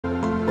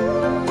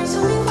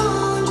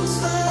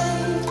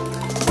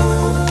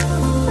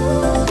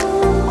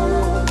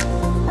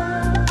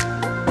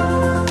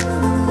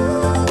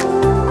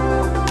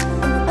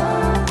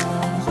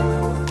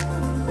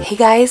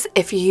guys,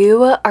 if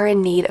you are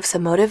in need of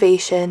some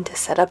motivation to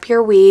set up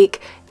your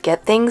week,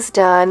 get things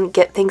done,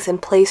 get things in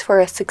place for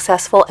a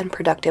successful and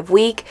productive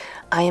week,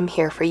 I am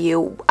here for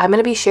you. I'm going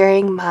to be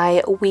sharing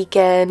my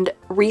weekend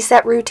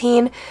reset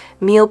routine,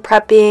 meal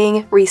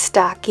prepping,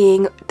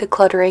 restocking,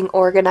 decluttering,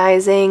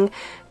 organizing,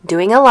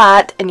 doing a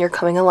lot, and you're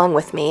coming along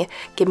with me.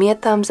 Give me a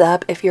thumbs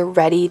up if you're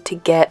ready to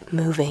get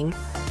moving.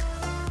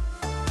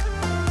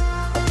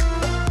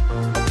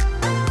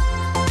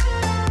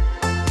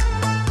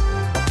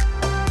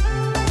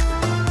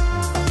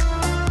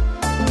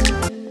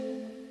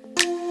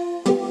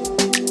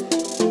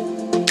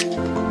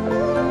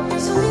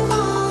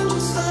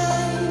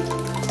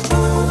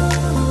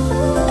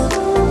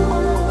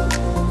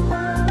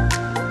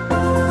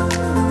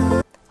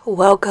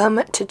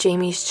 Welcome to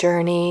Jamie's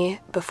journey.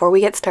 Before we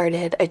get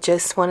started, I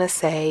just want to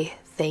say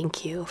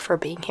thank you for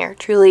being here.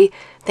 Truly,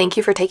 thank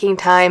you for taking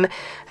time.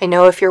 I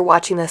know if you're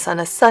watching this on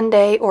a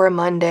Sunday or a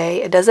Monday,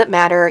 it doesn't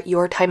matter.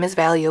 Your time is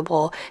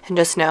valuable, and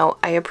just know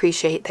I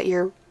appreciate that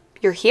you're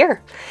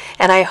here.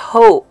 And I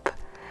hope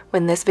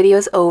when this video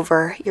is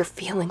over, you're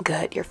feeling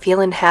good, you're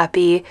feeling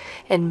happy,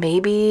 and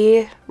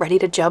maybe ready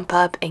to jump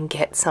up and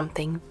get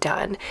something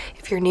done.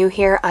 If you're new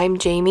here, I'm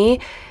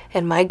Jamie,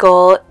 and my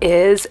goal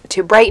is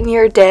to brighten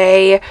your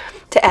day,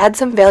 to add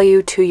some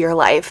value to your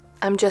life.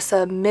 I'm just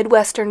a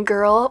Midwestern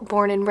girl,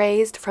 born and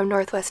raised from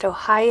Northwest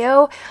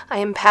Ohio. I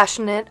am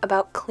passionate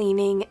about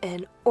cleaning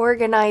and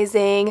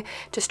organizing,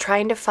 just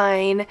trying to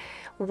find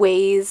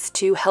ways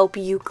to help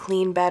you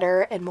clean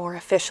better and more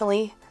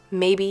efficiently.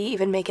 Maybe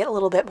even make it a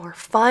little bit more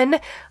fun.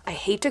 I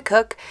hate to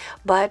cook,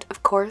 but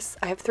of course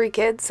I have 3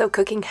 kids, so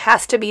cooking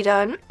has to be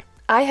done.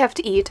 I have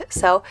to eat,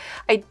 so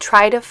I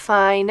try to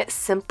find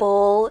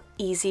simple,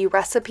 easy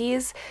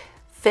recipes.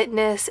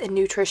 Fitness and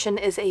nutrition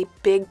is a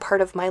big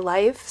part of my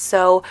life,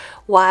 so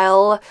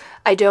while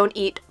I don't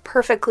eat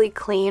perfectly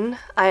clean,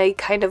 I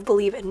kind of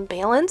believe in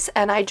balance,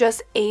 and I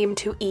just aim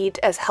to eat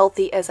as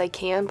healthy as I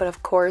can, but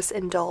of course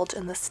indulge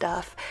in the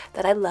stuff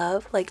that I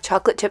love, like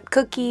chocolate chip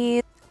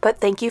cookies. But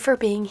thank you for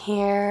being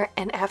here,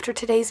 and after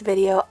today's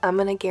video, I'm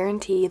going to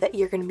guarantee that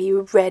you're going to be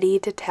ready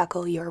to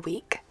tackle your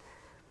week.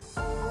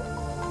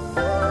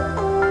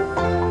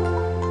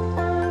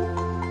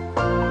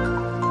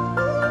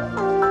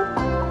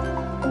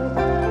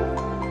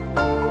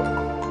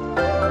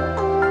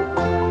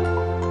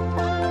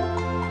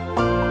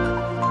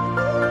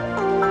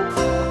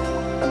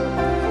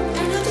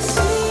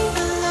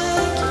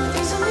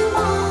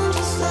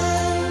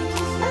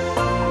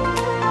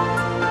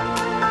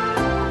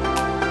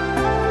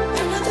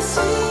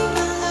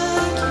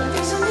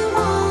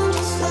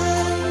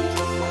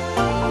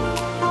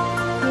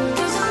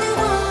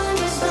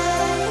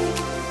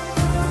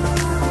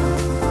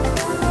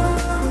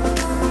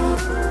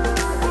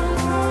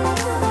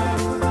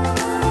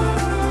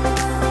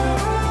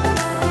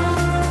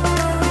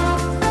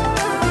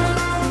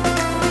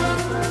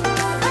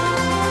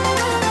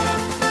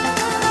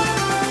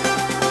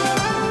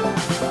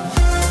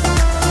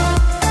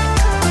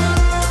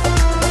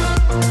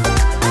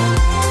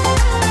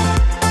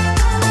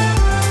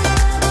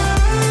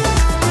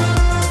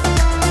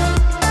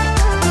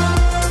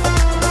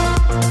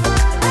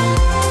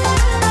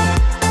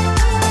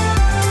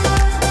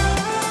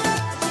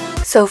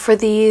 So for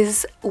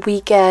these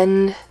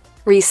weekend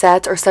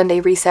resets or Sunday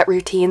reset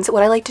routines,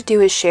 what I like to do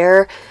is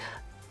share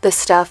the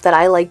stuff that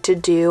I like to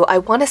do. I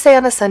want to say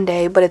on a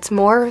Sunday, but it's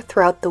more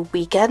throughout the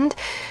weekend.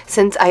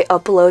 Since I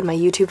upload my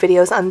YouTube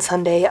videos on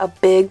Sunday, a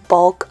big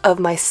bulk of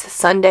my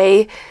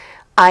Sunday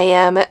I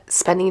am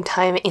spending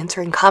time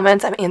answering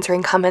comments. I'm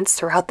answering comments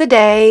throughout the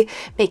day,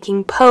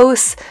 making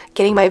posts,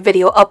 getting my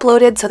video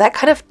uploaded. So that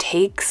kind of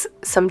takes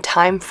some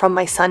time from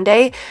my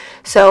Sunday.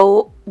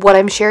 So what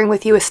I'm sharing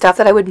with you is stuff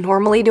that I would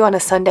normally do on a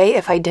Sunday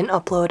if I didn't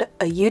upload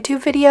a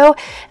YouTube video.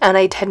 And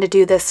I tend to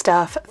do this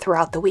stuff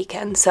throughout the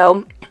weekend.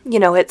 So, you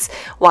know, it's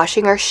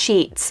washing our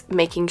sheets,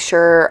 making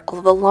sure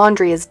all the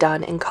laundry is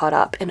done and caught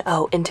up. And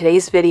oh, in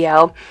today's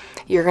video,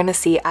 you're going to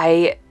see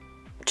I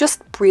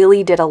just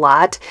really did a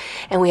lot,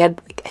 and we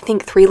had, I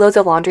think, 3 loads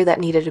of laundry that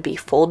needed to be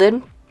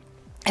folded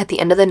at the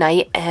end of the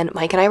night, and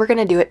Mike and I were going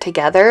to do it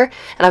together,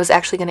 and I was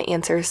actually going to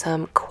answer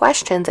some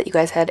questions that you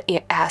guys had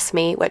asked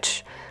me,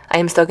 which I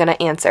am still going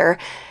to answer,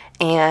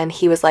 and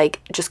he was like,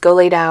 just go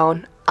lay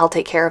down, I'll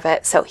take care of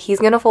it. So he's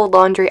going to fold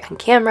laundry on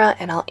camera,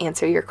 and I'll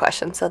answer your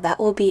questions, so that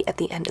will be at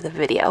the end of the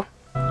video.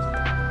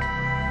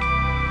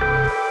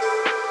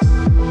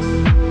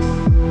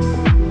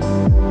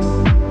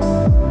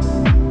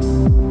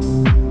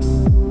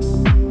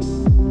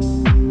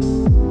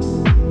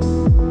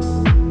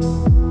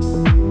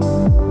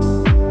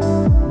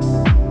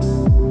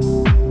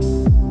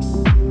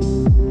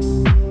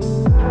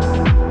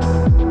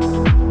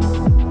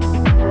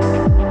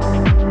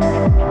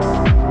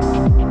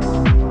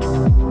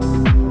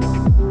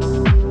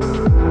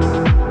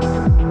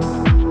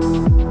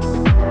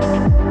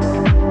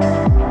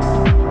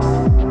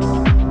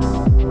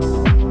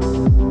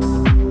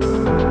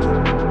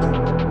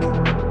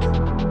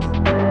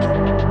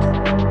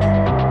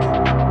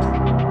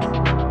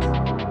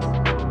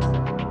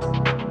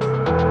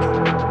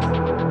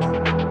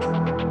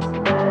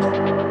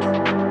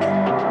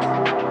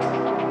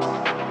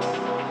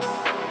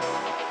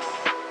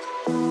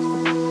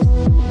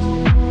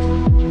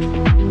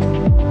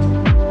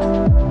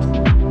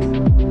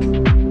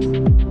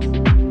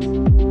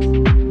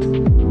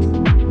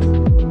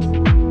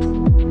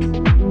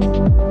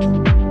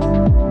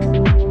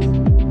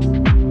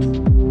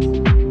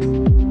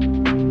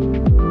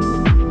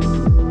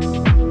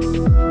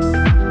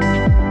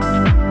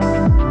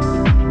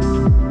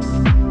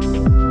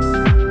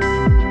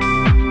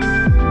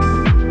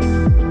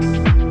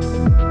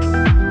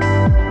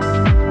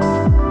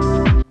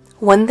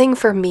 One thing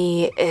for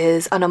me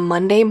is on a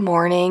Monday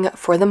morning,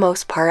 for the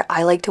most part,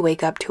 I like to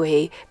wake up to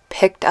a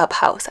picked up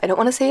house. I don't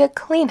want to say a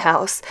clean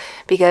house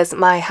because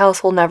my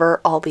house will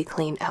never all be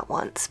clean at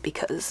once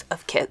because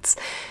of kids.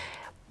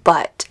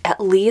 But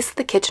at least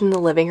the kitchen and the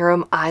living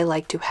room, I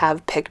like to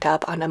have picked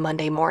up on a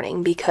Monday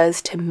morning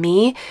because to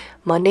me,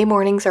 Monday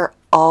mornings are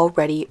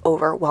already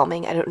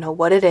overwhelming. I don't know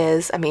what it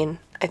is. I mean,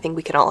 I think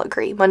we can all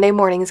agree. Monday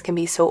mornings can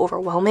be so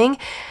overwhelming.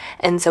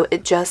 And so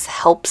it just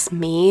helps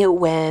me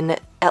when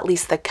at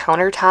least the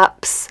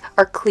countertops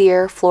are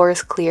clear, floor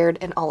is cleared,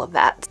 and all of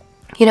that.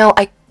 You know,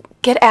 I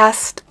get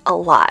asked a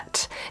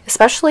lot,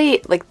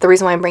 especially like the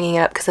reason why I'm bringing it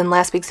up, because in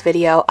last week's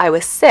video I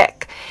was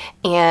sick,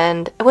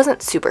 and I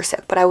wasn't super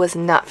sick, but I was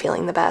not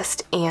feeling the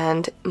best,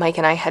 and Mike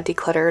and I had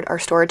decluttered our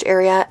storage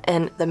area,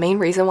 and the main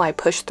reason why I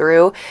pushed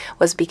through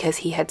was because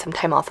he had some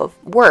time off of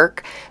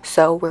work.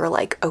 So we were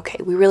like,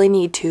 okay, we really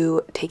need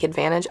to take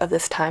advantage of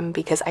this time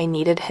because I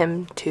needed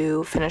him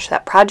to finish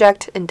that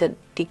project and to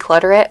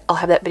declutter it. I'll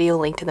have that video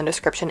linked in the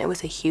description. It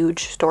was a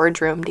huge storage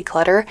room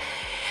declutter,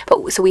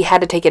 but so we had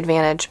to take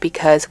advantage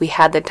because we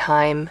had the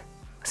time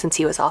since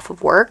he was off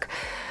of work.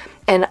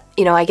 And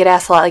you know, I get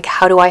asked a lot, like,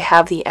 how do I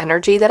have the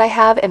energy that I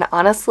have? And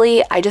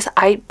honestly,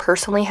 I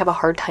personally have a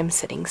hard time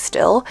sitting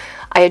still.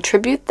 I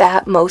attribute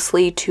that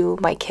mostly to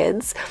my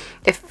kids.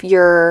 If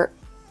you're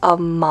a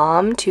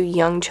mom to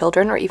young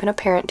children or even a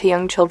parent to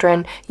young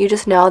children, you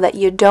just know that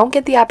you don't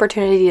get the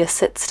opportunity to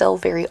sit still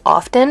very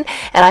often.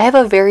 And I have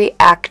a very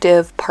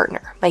active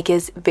partner. Mike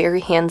is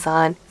very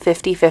hands-on,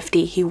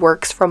 50-50. He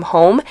works from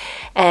home,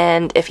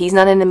 and if he's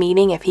not in a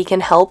meeting, if he can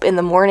help in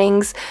the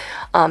mornings,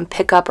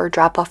 pick up or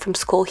drop off from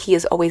school, he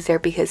is always there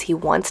because he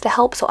wants to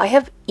help. So I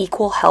have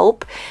equal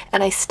help,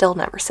 and I still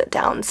never sit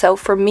down. So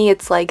for me,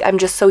 it's like I'm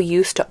just so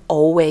used to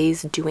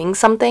always doing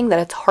something that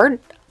it's hard,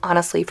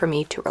 honestly, for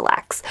me to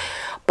relax.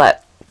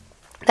 But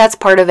that's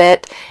part of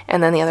it.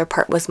 And then the other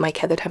part was Mike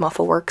had the time off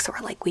of work, so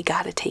we're like, we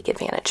gotta take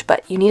advantage.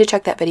 But you need to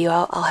check that video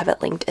out. I'll have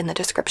it linked in the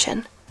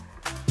description.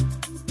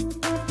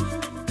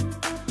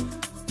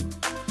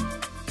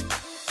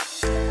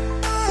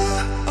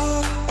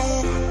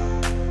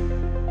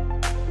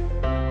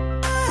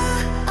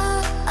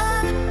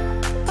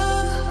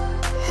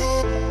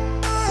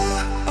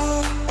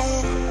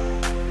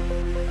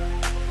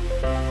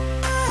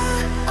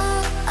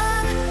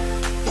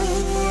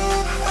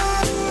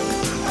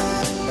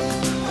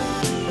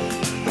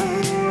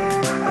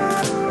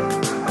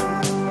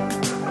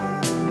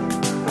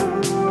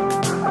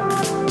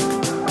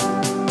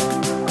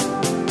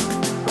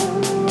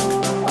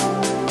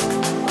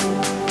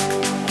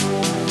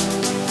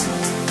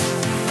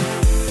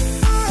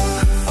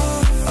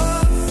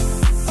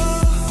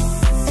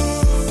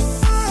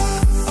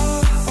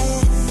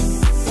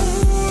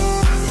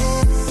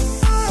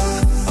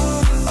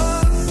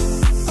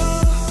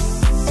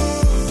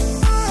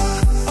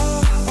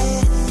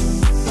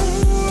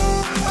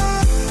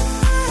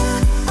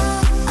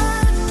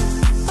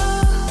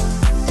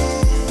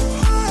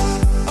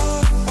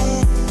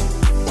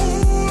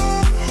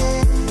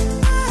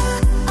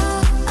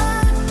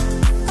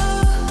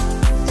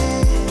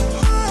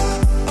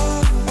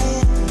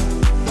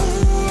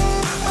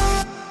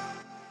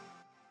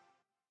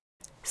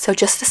 So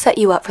just to set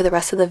you up for the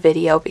rest of the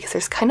video, because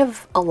there's kind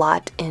of a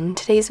lot in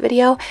today's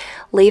video,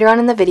 later on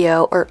in the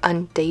video, or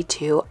on day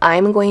 2,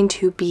 I'm going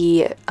to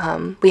be,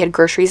 we had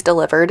groceries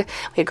delivered.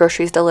 We had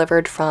groceries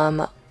delivered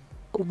from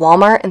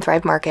Walmart and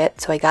Thrive Market,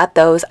 so I got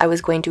those. I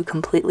was going to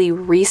completely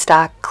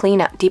restock,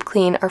 clean out, deep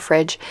clean our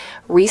fridge,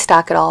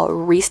 restock it all,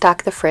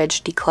 restock the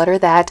fridge, declutter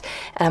that,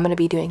 and I'm going to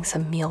be doing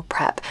some meal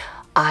prep.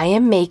 I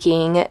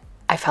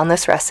found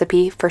this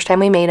recipe, first time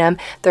we made them,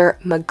 they're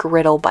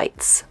McGriddle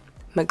bites.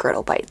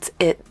 McGriddle bites.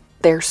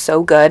 They're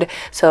so good.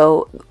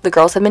 So the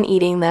girls have been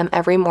eating them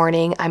every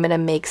morning. I'm gonna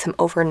make some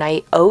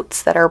overnight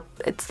oats that are,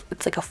 it's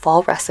like a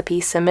fall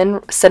recipe,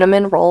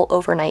 cinnamon roll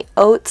overnight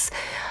oats.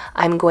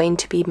 I'm going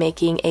to be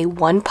making a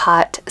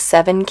 1-pot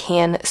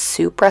 7-can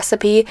soup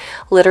recipe,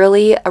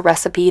 literally a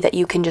recipe that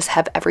you can just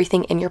have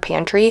everything in your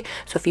pantry.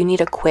 So if you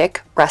need a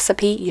quick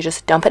recipe, you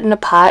just dump it in a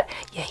pot,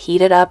 you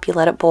heat it up, you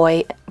let it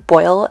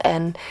boil,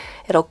 and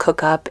it'll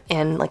cook up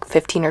in like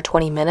 15 or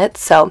 20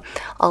 minutes. So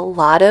a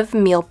lot of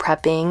meal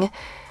prepping.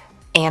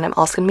 And I'm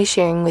also going to be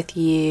sharing with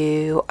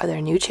you, are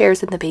there new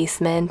chairs in the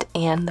basement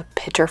and the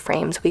picture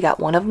frames. We got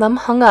one of them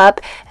hung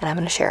up, and I'm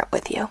going to share it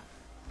with you.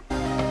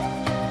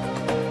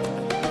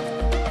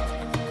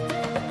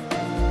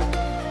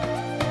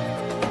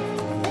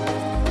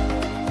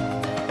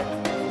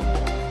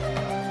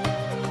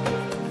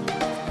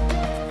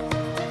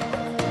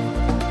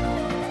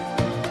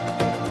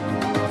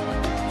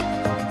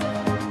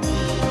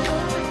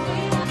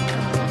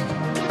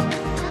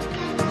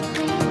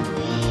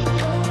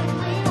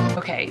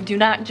 Do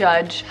not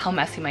judge how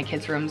messy my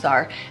kids' rooms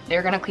are.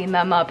 They're gonna clean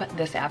them up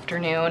this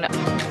afternoon.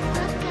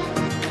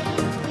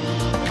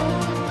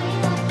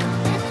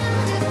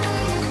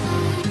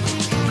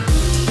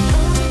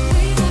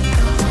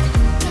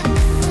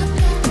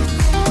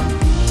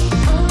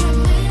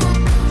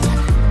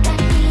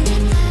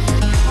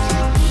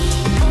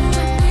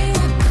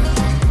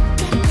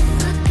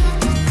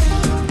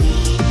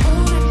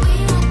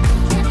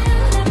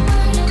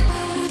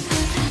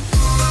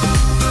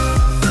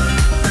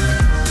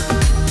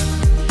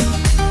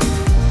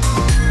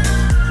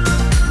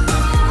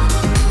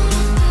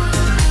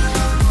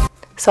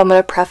 So I'm going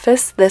to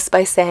preface this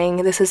by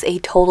saying this is a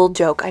total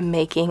joke. I'm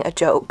making a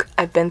joke.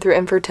 I've been through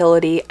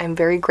infertility. I'm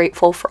very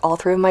grateful for all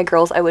 3 of my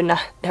girls. I would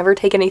never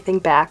take anything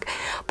back.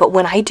 But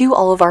when I do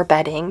all of our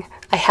bedding,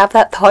 I have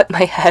that thought in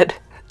my head.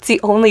 It's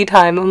the only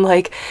time I'm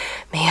like,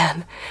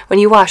 man, when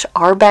you wash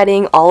our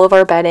bedding, all of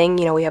our bedding,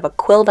 you know, we have a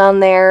quilt on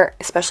there,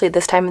 especially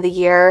this time of the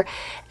year,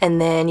 and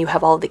then you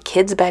have all the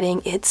kids'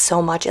 bedding. It's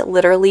so much. It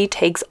literally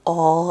takes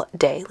all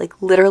day,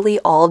 like literally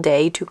all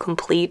day to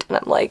complete. And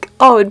I'm like,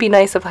 oh, it'd be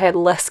nice if I had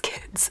less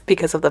kids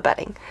because of the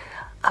bedding.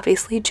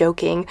 Obviously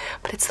joking,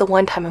 but it's the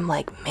one time I'm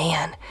like,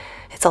 man,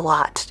 it's a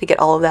lot to get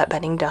all of that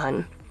bedding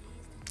done.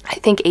 I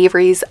think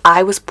Avery's,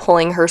 I was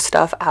pulling her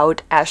stuff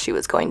out as she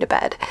was going to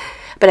bed.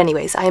 But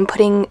anyways, I'm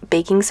putting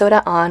baking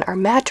soda on our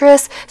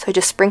mattress. So I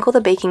just sprinkle the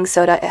baking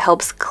soda. It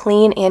helps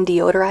clean and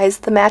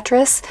deodorize the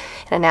mattress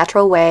in a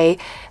natural way.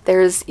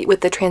 With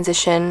the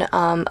transition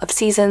of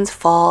seasons,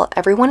 fall,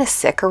 everyone is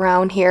sick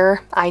around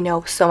here. I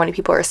know so many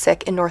people are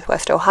sick in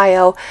Northwest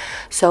Ohio.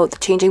 So the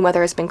changing weather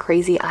has been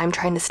crazy. I'm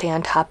trying to stay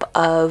on top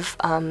of,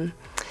 you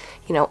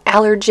know,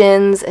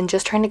 allergens and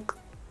just trying to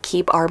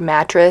keep our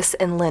mattress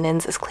and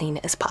linens as clean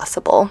as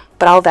possible.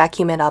 But I'll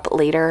vacuum it up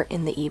later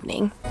in the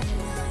evening.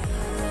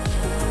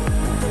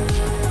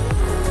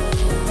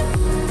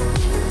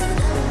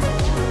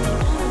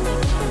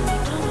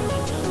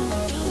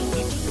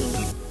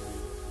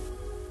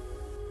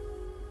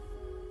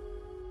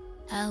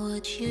 How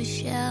would you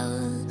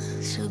shower,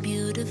 so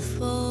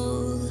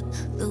beautiful,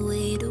 the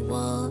way the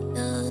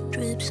water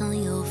drips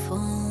on your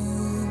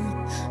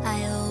phone.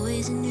 I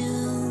always knew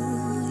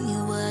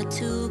you were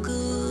too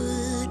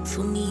good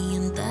for me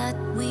and that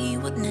we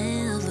would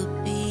never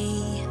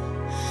be.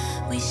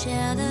 We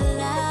shared a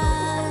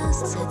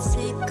last set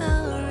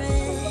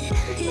cigarette.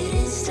 It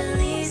is the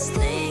least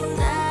thing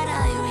that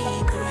I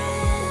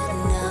regret.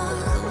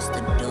 Now close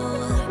the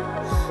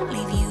door,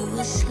 leave you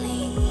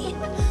asleep.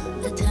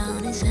 The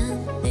town is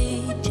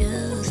empty,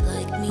 just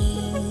like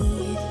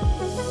me.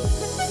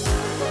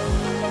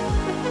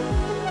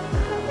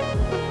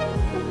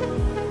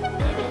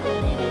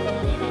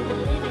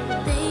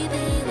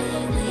 Baby, we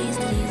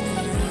wasted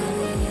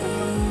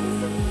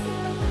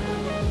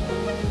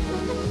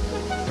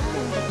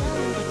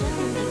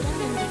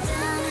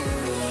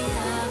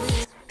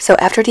So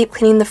after deep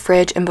cleaning the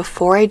fridge and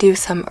before I do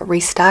some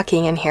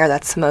restocking in here,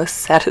 that's the most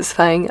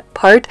satisfying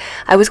part,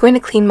 I was going to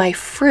clean my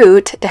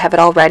fruit to have it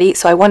all ready.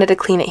 So I wanted to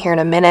clean it here in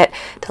a minute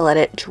to let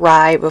it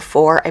dry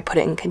before I put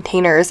it in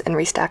containers and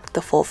restock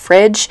the full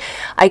fridge.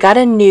 I got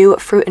a new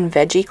fruit and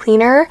veggie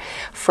cleaner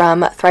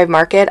from Thrive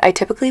Market. I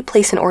typically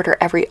place an order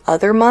every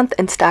other month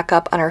and stock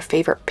up on our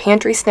favorite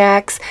pantry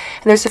snacks.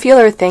 And there's a few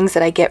other things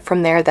that I get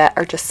from there that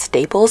are just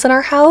staples in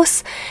our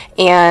house,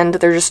 and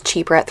they're just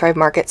cheaper at Thrive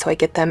Market, so I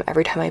get them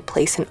every time I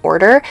place an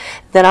order.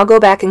 Then I'll go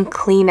back and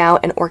clean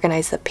out and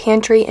organize the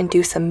pantry and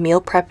do some meal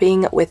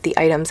prepping with the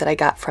items that I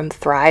got from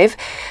Thrive.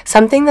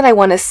 Something that I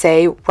want to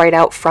say right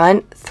out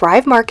front,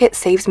 Thrive Market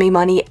saves me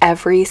money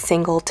every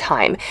single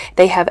time.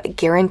 They have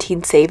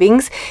guaranteed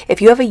savings.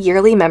 If you have a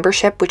yearly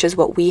membership, which is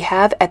what we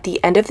have, at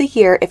the end of the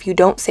year, if you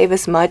don't save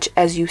as much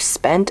as you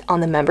spent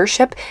on the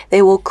membership,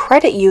 they will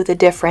credit you the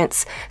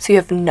difference, so you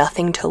have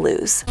nothing to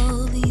lose.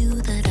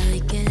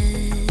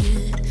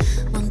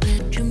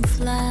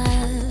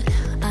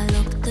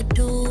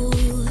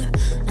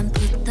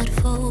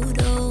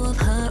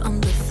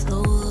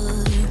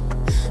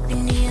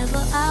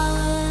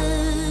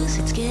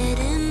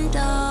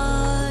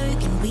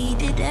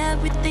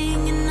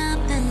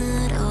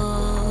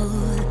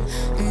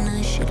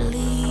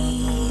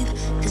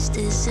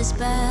 This is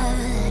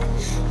bad.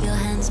 Your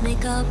hands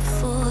make up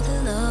for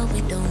the love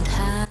we don't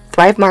have.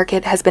 Thrive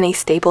Market has been a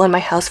staple in my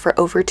house for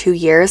over 2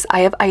 years.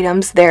 I have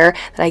items there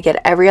that I get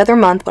every other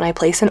month when I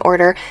place an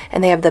order,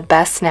 and they have the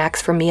best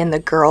snacks for me and the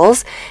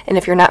girls. And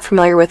if you're not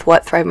familiar with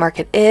what Thrive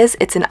Market is,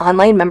 it's an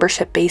online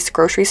membership-based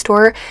grocery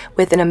store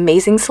with an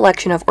amazing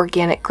selection of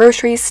organic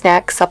groceries,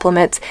 snacks,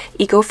 supplements,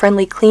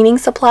 eco-friendly cleaning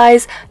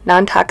supplies,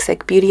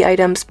 non-toxic beauty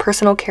items,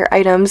 personal care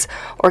items,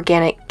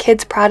 organic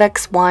kids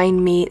products,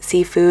 wine, meat,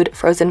 seafood,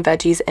 frozen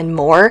veggies, and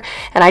more.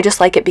 And I just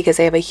like it because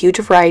they have a huge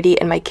variety,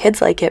 and my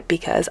kids like it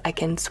because I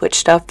can switch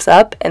stuffs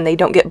up and they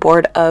don't get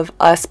bored of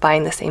us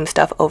buying the same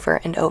stuff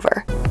over and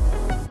over.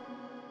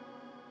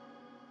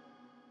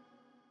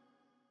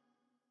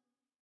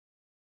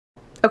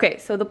 Okay,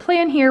 so the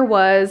plan here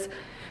was,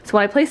 so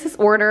when I placed this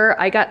order,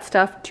 I got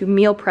stuff to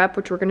meal prep,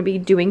 which we're going to be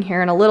doing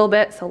here in a little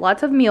bit. So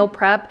lots of meal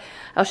prep.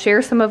 I'll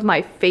share some of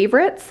my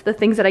favorites, the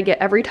things that I get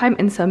every time,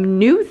 and some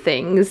new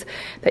things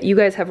that you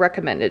guys have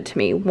recommended to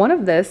me. One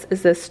of this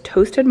is this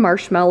toasted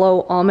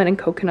marshmallow almond and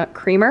coconut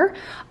creamer.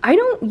 I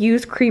don't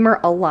use creamer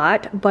a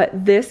lot, but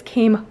this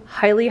came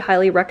highly,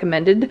 highly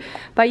recommended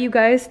by you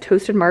guys,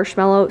 toasted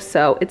marshmallow.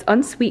 So it's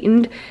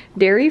unsweetened,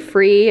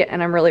 dairy-free,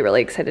 and I'm really,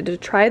 really excited to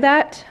try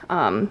that.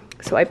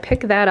 So I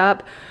picked that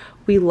up.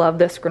 We love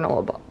this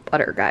granola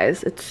butter,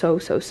 guys. It's so,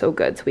 so, so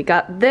good. So we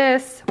got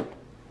this,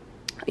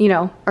 you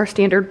know, our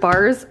standard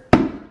bars.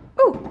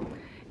 Oh,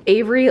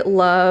 Avery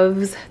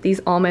loves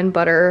these almond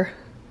butter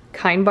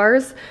Kind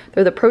bars.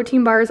 They're the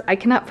protein bars. I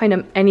cannot find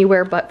them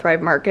anywhere but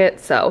Thrive Market,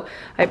 so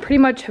I pretty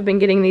much have been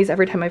getting these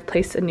every time I've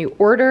placed a new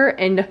order.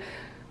 And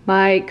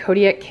my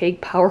Kodiak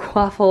Cake Power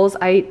Waffles,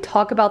 I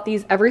talk about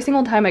these every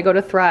single time I go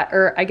to Thrive,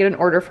 or I get an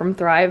order from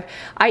Thrive.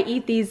 I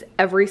eat these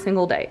every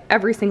single day,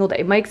 every single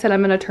day. Mike said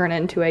I'm gonna turn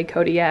into a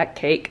Kodiak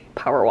Cake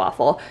Power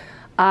Waffle.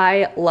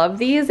 I love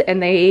these,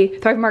 and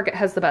Thrive Market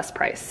has the best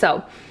price.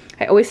 So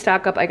I always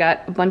stock up. I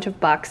got a bunch of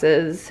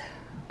boxes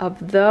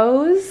of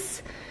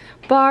those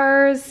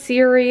bars,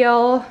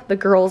 cereal. The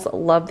girls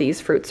love these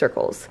fruit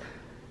circles.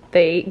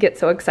 They get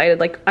so excited.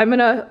 Like, I'm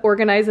gonna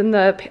organize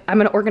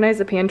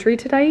the pantry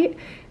tonight.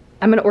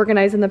 I'm gonna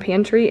organize in the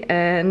pantry,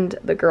 and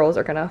the girls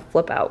are gonna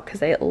flip out because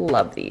they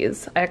love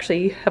these. I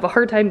actually have a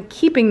hard time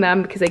keeping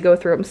them because they go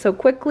through them so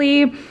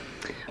quickly.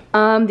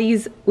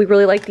 We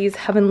really like these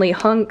Heavenly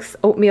Hunks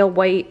oatmeal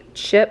white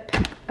chip.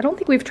 I don't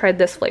think we've tried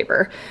this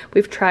flavor.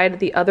 We've tried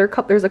the other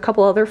there's a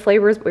couple other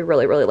flavors, but we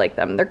really, really like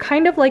them. They're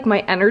kind of like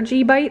my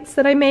energy bites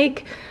that I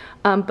make,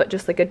 but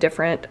just like a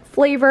different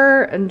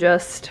flavor and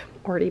just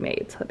already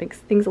made. So that makes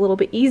things a little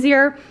bit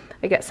easier.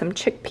 I get some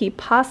chickpea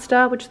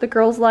pasta, which the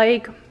girls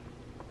like.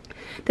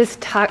 This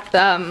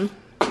taco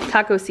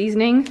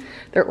seasoning,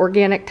 their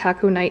organic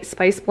taco night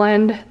spice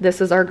blend.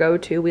 This is our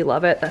go-to. We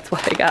love it. That's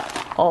why I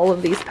got all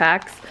of these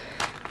packs.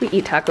 We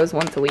eat tacos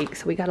once a week,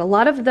 so we got a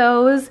lot of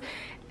those.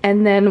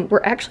 And then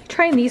we're actually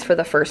trying these for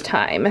the first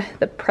time.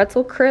 The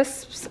pretzel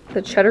crisps,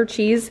 the cheddar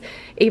cheese.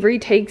 Avery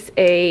takes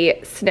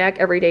a snack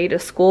every day to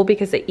school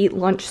because they eat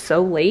lunch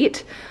so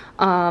late.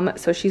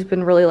 So she's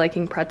been really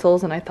liking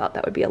pretzels, and I thought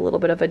that would be a little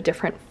bit of a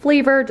different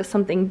flavor, just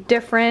something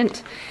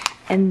different.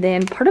 And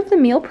then part of the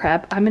meal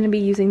prep, I'm gonna be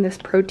using this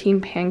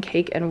protein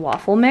pancake and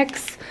waffle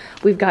mix.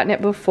 We've gotten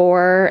it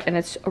before, and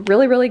it's a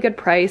really, really good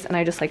price, and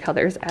I just like how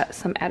there's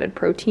some added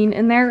protein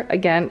in there.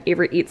 Again,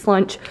 Avery eats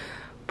lunch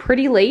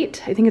pretty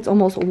late. I think it's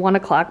almost 1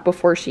 o'clock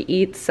before she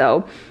eats,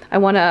 so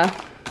I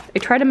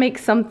try to make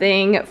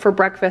something for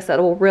breakfast that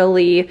will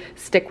really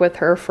stick with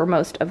her for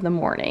most of the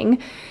morning.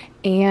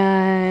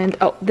 And,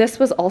 oh, this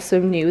was also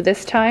new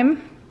this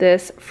time.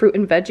 This fruit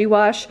and veggie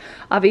wash.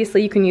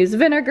 Obviously you can use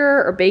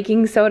vinegar or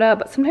baking soda,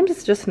 but sometimes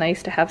it's just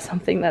nice to have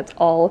something that's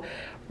all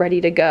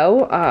ready to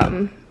go.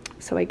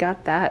 So I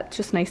got that. It's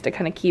just nice to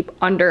kind of keep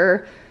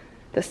under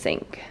the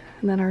sink.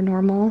 And then our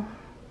normal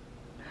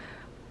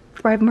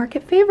Thrive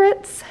Market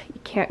favorites.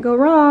 You can't go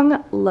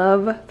wrong.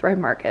 Love Thrive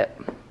Market.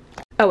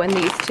 Oh, and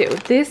these two.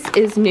 This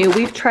is new.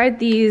 We've tried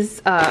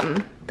these,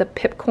 the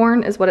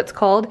Pipcorn is what it's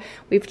called.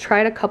 We've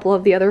tried a couple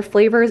of the other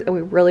flavors, and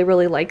we really,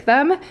 really like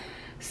them.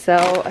 So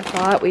I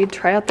thought we'd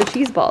try out the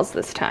cheese balls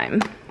this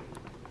time.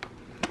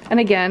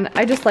 And again,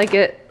 I just like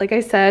it. Like I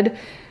said,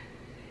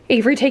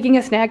 Avery taking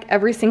a snack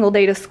every single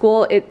day to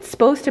school, it's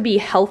supposed to be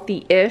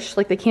healthy-ish.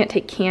 Like, they can't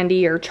take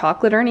candy or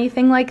chocolate or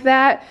anything like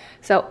that.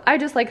 So I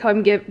just like how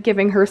I'm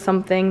giving her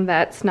something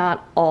that's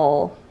not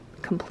all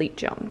complete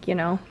junk, you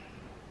know?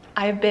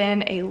 I've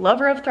been a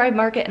lover of Thrive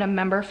Market and a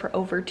member for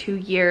over 2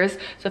 years.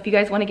 So if you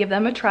guys want to give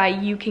them a try,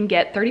 you can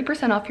get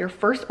 30% off your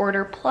first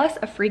order plus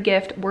a free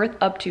gift worth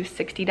up to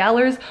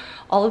 $60.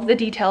 All of the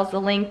details,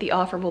 the link, the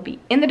offer will be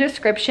in the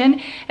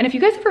description. And if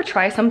you guys ever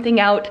try something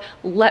out,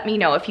 let me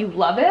know. If you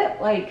love it,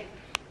 like,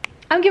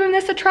 I'm giving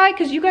this a try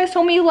because you guys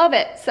told me you love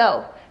it.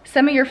 So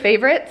send me your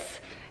favorites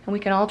and we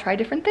can all try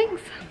different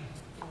things.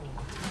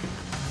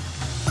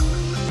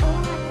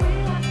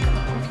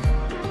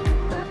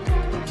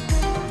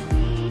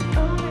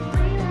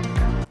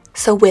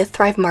 So with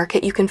Thrive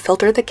Market, you can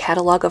filter the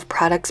catalog of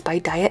products by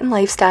diet and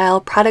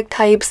lifestyle, product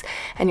types,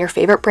 and your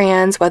favorite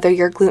brands, whether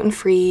you're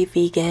gluten-free,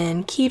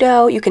 vegan,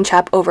 keto. You can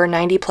shop over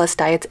 90 plus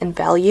diets and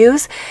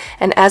values.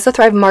 And as a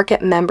Thrive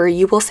Market member,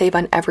 you will save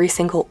on every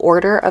single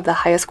order of the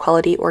highest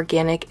quality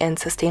organic and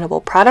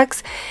sustainable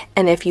products.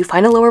 And if you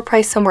find a lower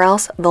price somewhere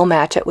else, they'll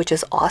match it, which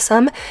is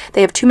awesome.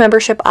 They have 2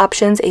 membership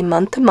options, a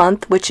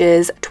month-to-month, which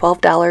is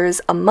 $12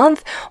 a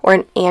month, or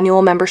an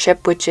annual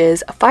membership, which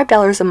is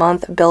 $5 a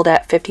month, billed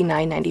at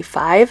 $59.95.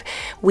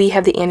 We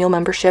have the annual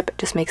membership. It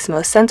just makes the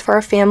most sense for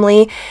our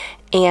family.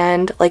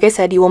 And like I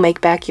said, you will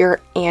make back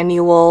your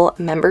annual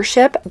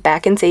membership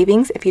back in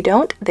savings. If you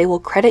don't, they will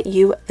credit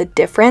you the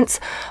difference.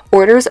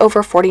 Orders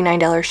over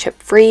 $49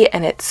 ship free,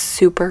 and it's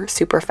super,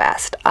 super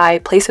fast. I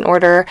place an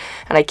order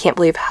and I can't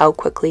believe how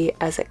quickly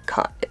it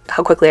comes.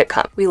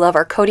 We love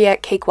our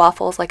Kodiak cake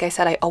waffles. Like I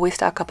said, I always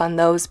stock up on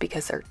those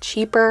because they're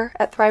cheaper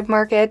at Thrive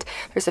Market.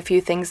 There's a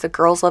few things the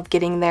girls love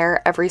getting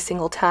there every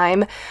single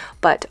time,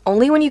 but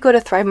only when you go to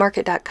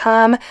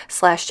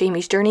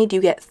thrivemarket.com/Jamie's Journey do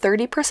you get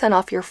 30%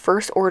 off your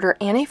first order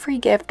and a free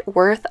gift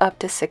worth up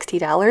to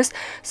 $60.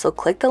 So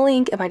click the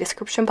link in my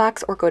description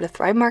box or go to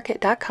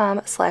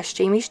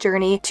thrivemarket.com/Jamie's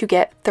Journey to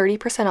get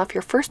 30% off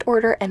your first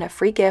order and a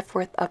free gift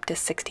worth up to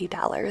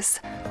 $60.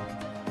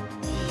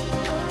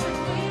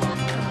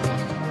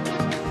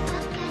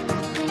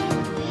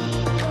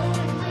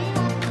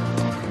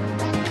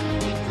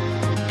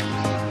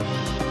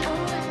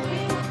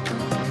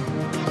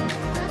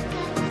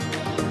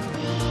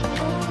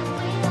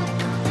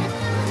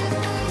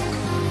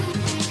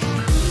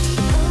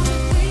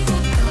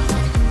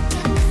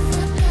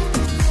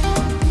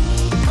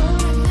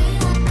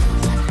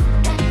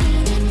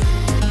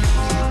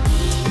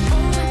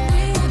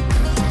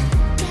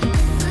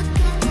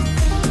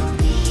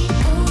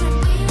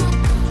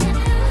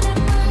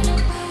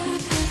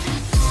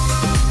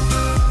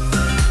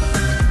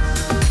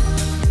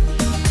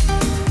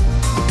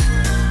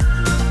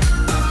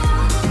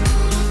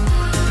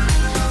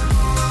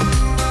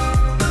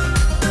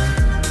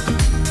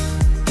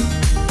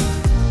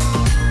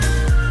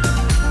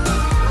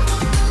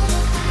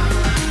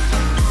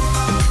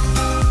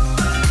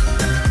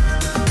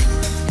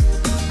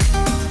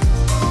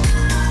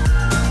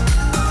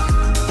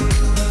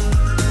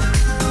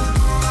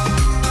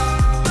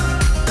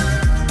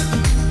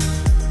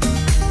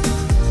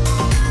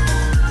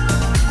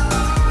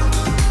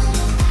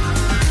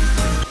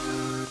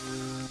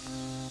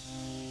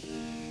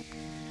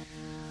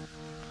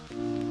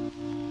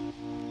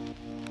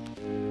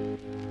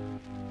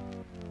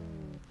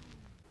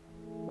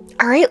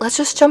 right, let's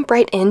just jump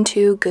right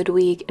into good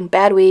week and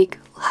bad week,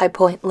 high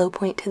point, low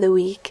point to the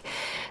week.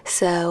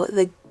 So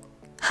the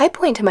high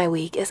point to my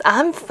week is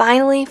I'm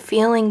finally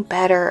feeling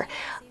better.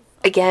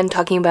 Again,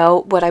 talking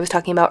about what I was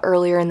talking about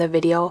earlier in the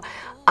video,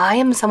 I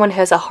am someone who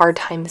has a hard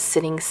time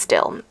sitting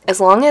still.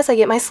 As long as I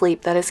get my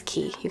sleep, that is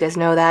key. You guys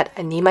know that.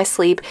 I need my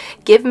sleep.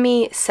 Give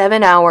me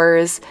 7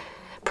 hours,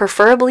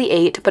 preferably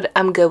 8, but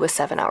I'm good with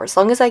 7 hours. As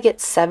long as I get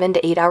 7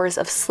 to 8 hours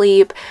of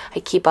sleep, I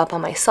keep up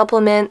on my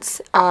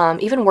supplements.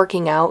 Even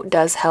working out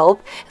does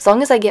help. As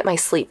long as I get my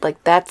sleep,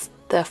 like that's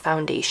the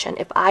foundation.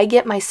 If I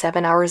get my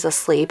 7 hours of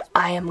sleep,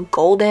 I am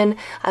golden.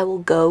 I will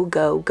go,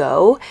 go,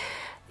 go.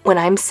 When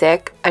I'm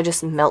sick, I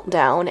just melt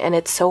down, and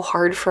it's so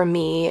hard for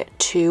me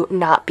to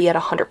not be at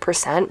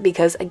 100%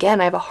 because, again,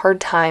 I have a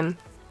hard time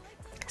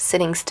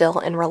sitting still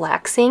and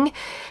relaxing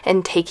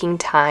and taking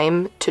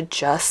time to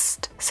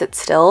just sit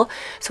still.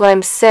 So when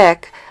I'm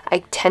sick, I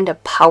tend to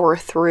power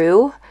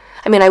through.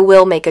 I mean, I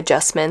will make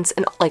adjustments,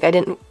 and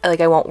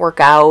I won't work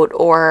out,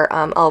 or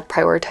I'll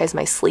prioritize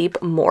my sleep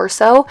more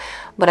so.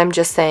 But I'm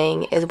just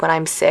saying is when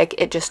I'm sick,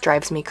 it just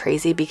drives me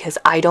crazy because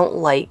I don't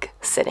like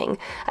sitting.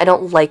 I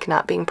don't like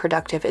not being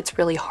productive. It's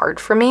really hard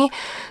for me.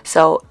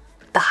 So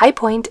the high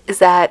point is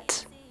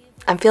that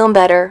I'm feeling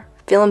better,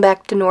 feeling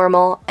back to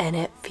normal, and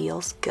it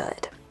feels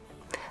good.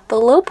 The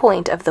low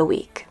point of the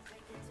week.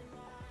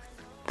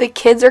 The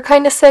kids are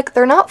kind of sick.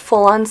 They're not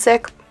full on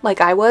sick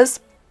like I was,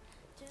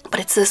 but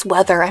it's this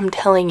weather, I'm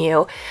telling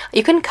you.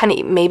 You can kind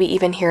of maybe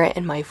even hear it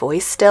in my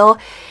voice still.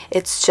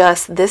 It's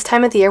just this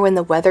time of the year when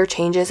the weather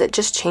changes, it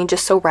just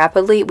changes so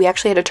rapidly. We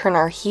actually had to turn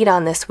our heat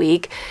on this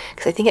week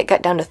because I think it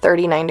got down to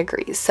 39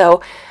 degrees.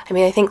 So, I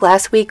mean, I think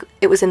last week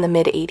it was in the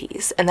mid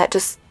 80s, and that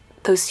just,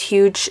 those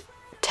huge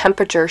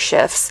temperature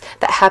shifts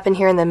that happen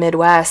here in the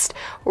Midwest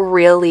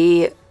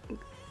really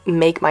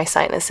make my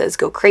sinuses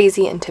go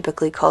crazy and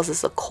typically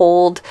causes a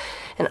cold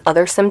and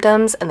other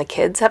symptoms, and the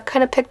kids have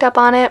kind of picked up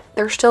on it.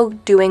 They're still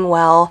doing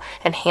well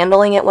and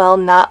handling it well,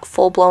 not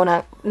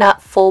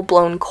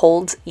full-blown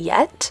colds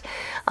yet,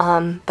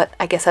 but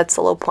I guess that's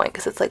the low point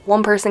because it's like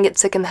one person gets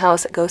sick in the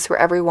house, it goes through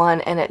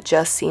everyone, and it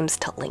just seems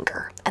to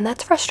linger, and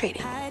that's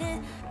frustrating.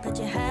 But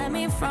you had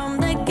me from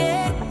the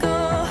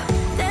get-go.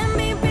 Let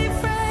me be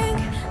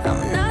frank,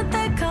 I'm not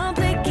that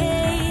complicated.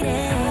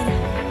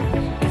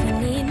 If you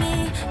need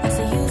me, what's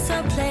the use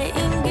of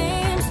playing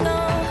games? No,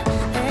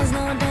 there's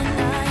no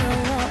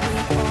denying what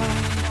we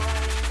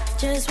want.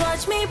 Just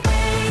watch me break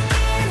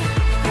it.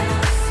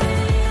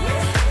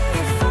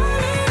 You're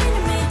falling into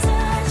me,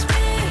 touch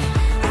me.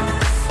 I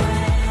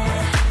swear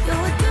you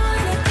would do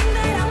anything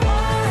that I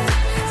want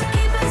to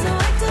keep us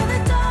awake till the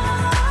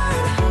dawn.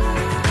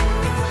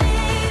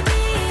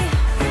 Baby,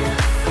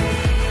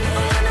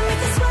 I wanna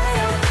make you sweat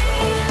on me.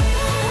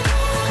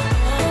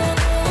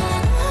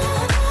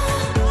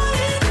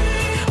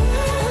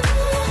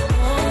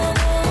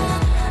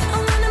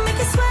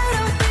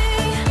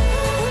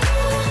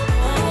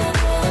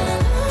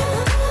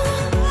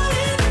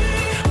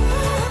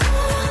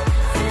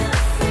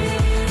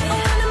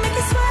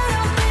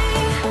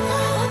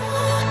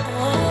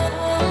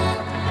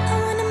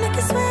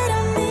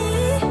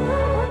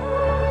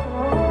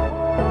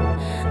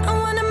 I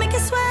wanna make you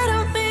sweat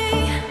on me.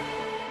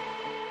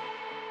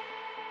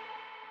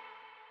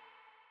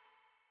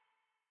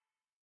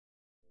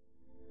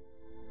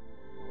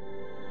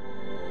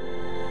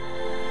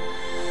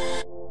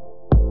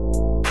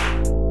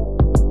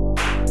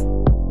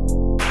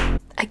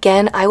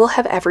 Again, I will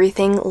have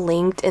everything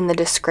linked in the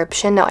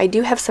description. Now, I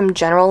do have some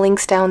general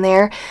links down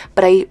there,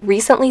 but I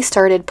recently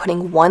started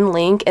putting one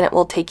link and it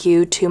will take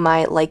you to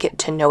my Like It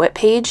to Know It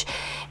page.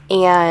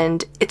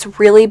 And it's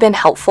really been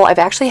helpful. I've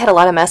actually had a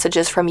lot of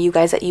messages from you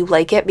guys that you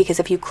like it because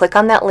if you click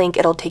on that link,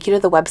 it'll take you to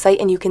the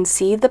website and you can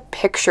see the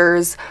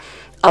pictures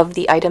of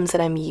the items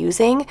that I'm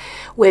using,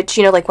 which,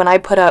 you know, like when I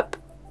put up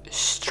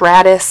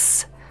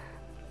Stratus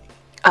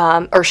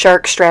or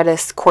Shark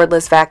Stratus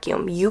cordless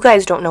vacuum. You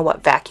guys don't know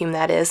what vacuum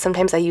that is.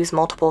 Sometimes I use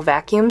multiple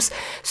vacuums.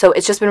 So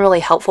it's just been really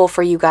helpful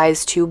for you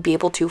guys to be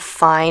able to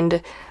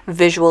find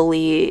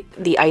visually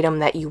the item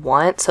that you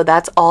want. So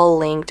that's all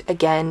linked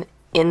again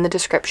in the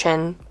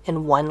description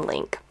in one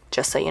link,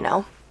 just so you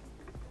know.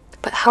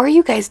 But how are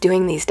you guys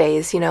doing these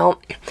days? You know,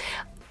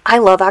 I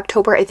love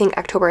October. I think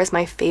October is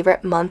my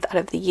favorite month out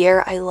of the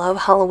year. I love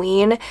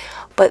Halloween,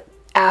 but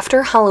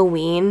after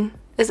Halloween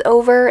is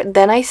over,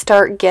 then I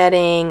start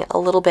getting a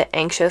little bit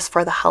anxious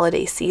for the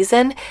holiday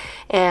season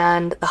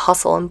and the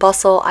hustle and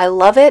bustle. I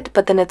love it,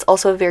 but then it's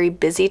also a very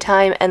busy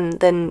time, and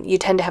then you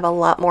tend to have a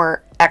lot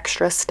more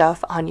extra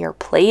stuff on your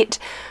plate,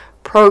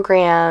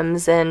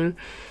 programs and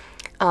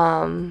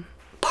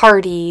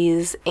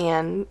parties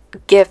and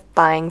gift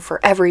buying for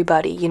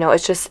everybody. You know,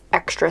 it's just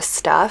extra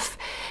stuff,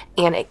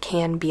 and it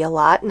can be a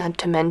lot. Not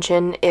to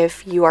mention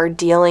if you are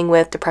dealing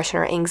with depression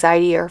or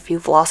anxiety, or if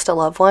you've lost a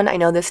loved one. I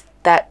know this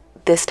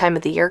time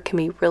of the year can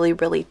be really,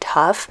 really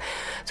tough.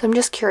 So I'm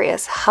just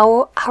curious,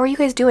 how are you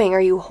guys doing? Are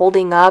you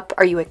holding up?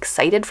 Are you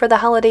excited for the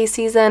holiday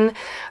season?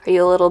 Are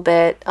you a little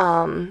bit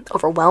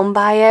overwhelmed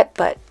by it?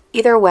 But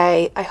either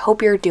way, I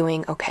hope you're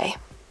doing okay.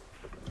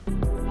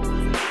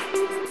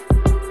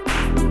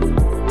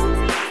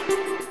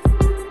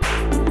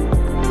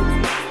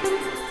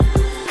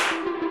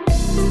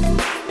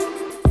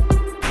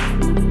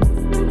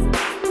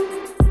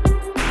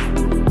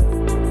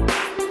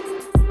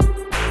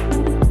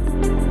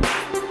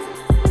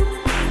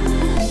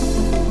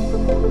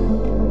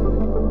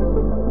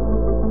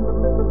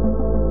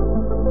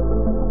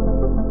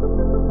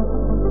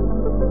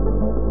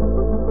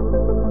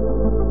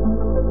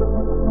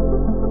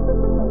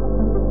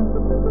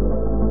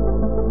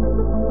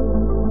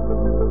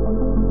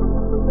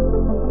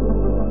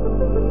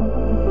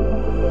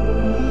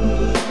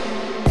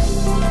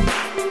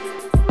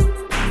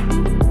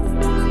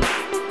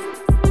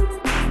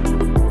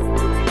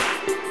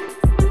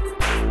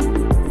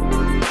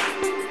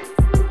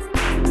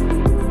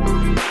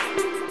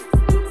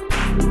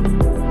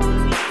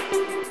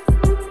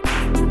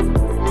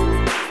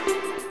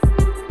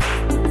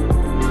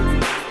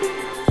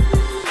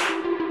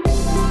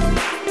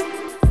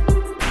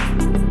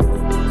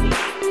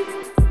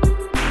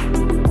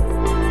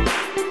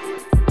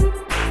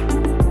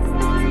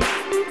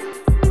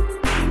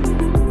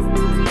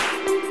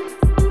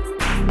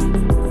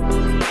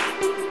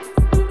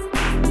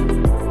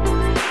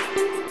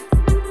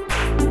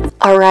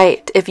 All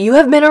right, if you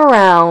have been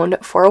around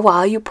for a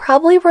while, you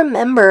probably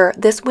remember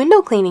this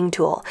window cleaning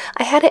tool.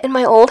 I had it in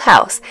my old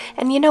house,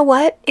 and you know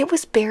what? It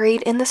was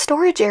buried in the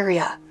storage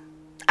area.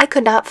 I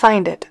could not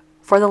find it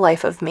for the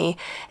life of me,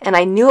 and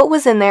I knew it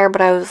was in there,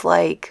 but I was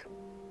like,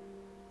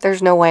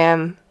 there's no way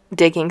I'm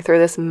digging through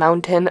this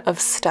mountain of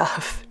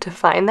stuff to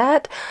find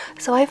that.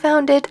 So I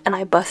found it and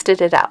I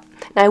busted it out.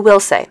 Now I will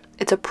say,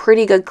 it's a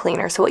pretty good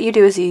cleaner. So what you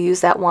do is you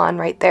use that wand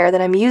right there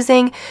that I'm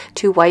using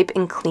to wipe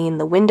and clean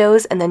the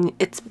windows, and then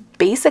it's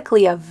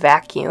basically a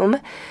vacuum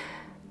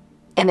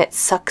and it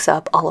sucks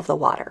up all of the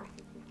water.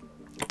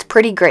 It's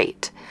pretty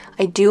great.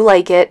 I do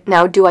like it.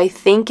 Now, do I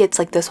think it's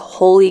like this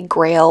holy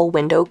grail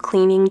window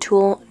cleaning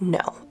tool?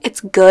 No.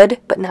 It's good,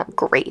 but not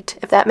great,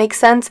 if that makes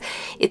sense.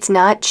 It's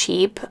not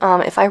cheap.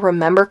 If I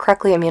remember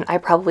correctly, I mean, I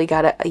probably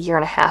got it a year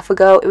and a half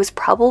ago. It was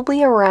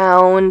probably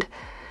around,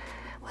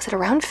 was it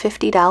around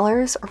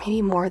 $50 or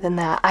maybe more than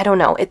that? I don't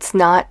know. It's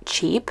not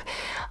cheap.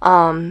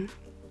 And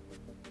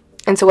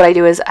so what I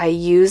do is I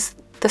use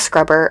the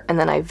scrubber and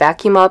then I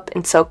vacuum up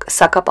and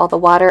suck up all the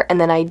water, and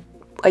then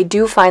I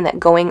do find that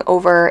going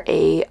over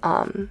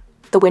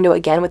the window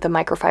again with a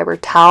microfiber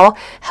towel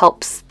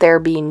helps there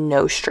be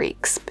no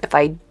streaks. If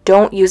I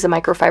don't use a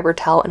microfiber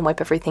towel and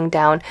wipe everything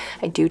down,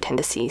 I do tend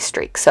to see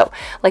streaks. So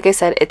like I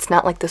said, it's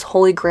not like this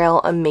holy grail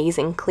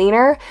amazing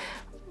cleaner,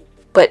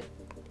 but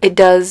it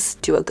does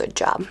do a good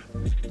job.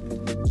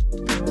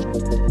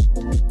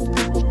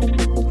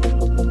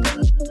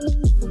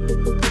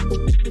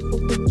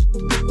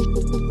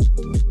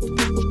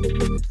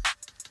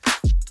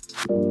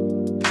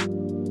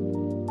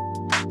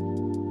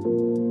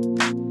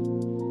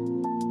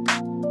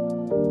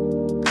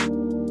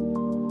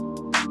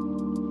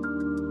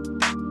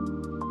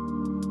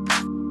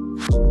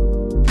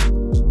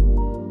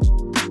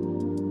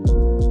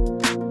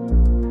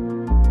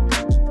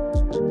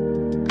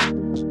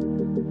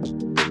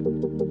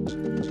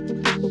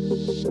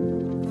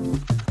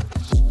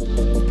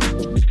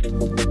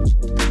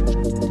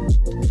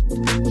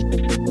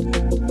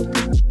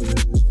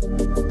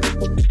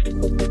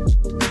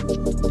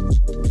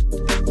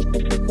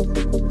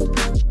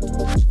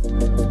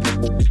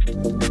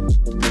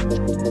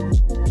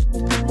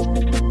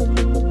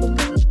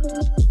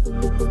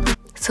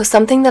 So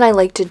something that I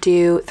like to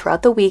do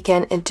throughout the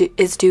weekend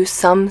is do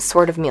some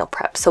sort of meal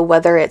prep. So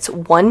whether it's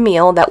one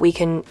meal that we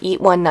can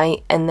eat one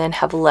night and then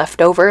have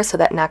leftovers, so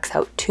that knocks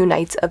out 2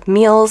 nights of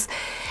meals,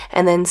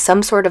 and then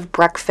some sort of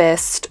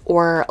breakfast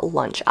or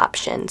lunch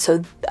option.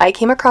 So I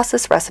came across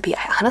this recipe.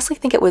 I honestly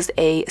think it was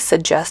a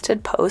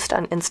suggested post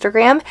on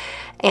Instagram,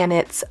 and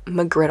it's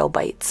McGriddle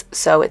bites.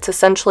 So it's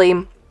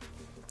essentially,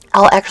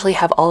 I'll actually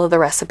have all of the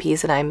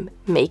recipes that I'm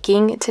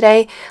making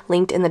today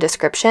linked in the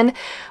description,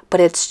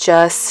 but it's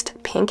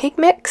just pancake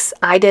mix.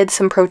 I did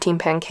some protein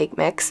pancake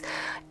mix.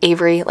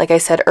 Avery, like I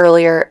said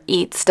earlier,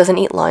 doesn't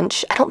eat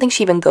lunch. I don't think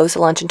she even goes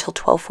to lunch until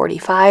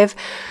 12:45.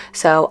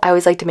 So I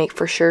always like to make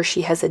for sure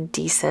she has a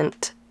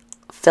decent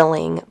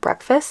filling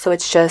breakfast. So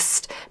it's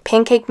just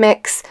pancake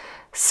mix,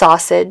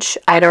 sausage.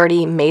 I'd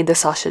already made the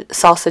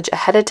sausage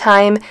ahead of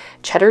time,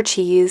 cheddar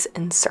cheese,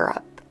 and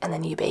syrup, and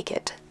then you bake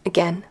it.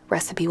 Again,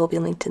 recipe will be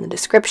linked in the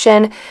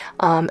description,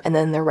 and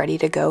then they're ready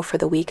to go for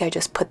the week. I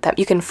just put them,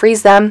 you can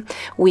freeze them,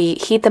 we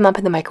heat them up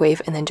in the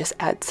microwave, and then just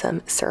add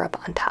some syrup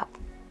on top.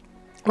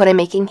 What I'm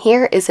making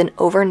here is an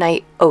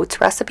overnight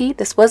oats recipe.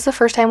 This was the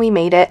first time we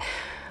made it.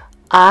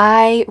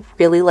 I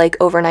really like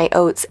overnight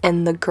oats,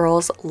 and the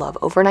girls love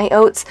overnight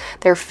oats.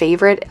 Their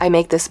favorite, I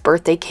make this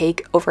birthday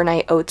cake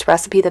overnight oats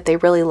recipe that they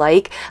really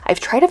like. I've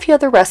tried a few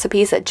other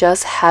recipes that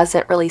just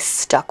hasn't really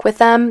stuck with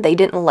them. They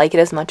didn't like it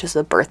as much as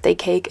the birthday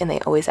cake, and they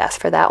always ask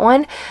for that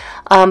one.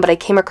 But I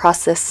came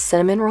across this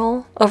cinnamon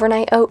roll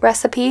overnight oat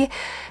recipe,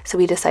 so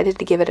we decided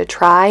to give it a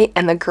try,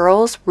 and the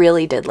girls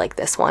really did like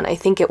this one. I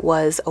think it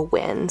was a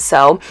win.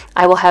 So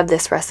I will have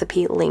this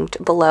recipe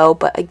linked below,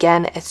 but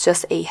again, it's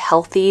just a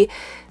healthy,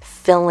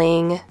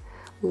 filling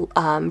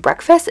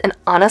breakfast, and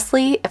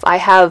honestly, if I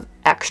have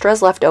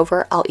extras left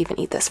over, I'll even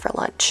eat this for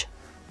lunch.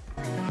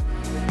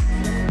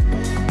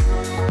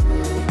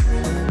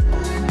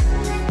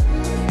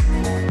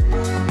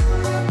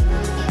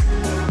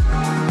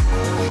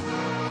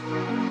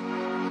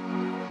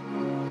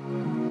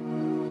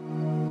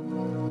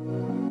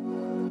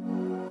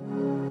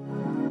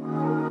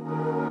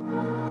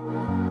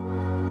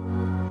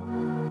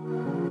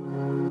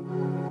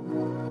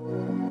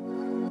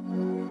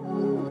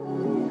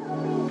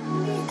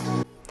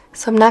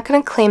 So I'm not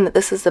going to claim that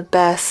this is the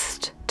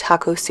best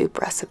taco soup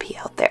recipe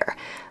out there,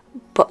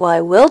 but what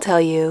I will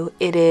tell you,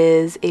 it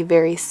is a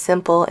very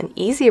simple and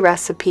easy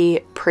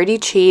recipe, pretty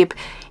cheap,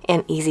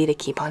 and easy to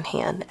keep on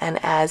hand. And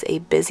as a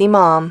busy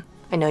mom,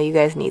 I know you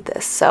guys need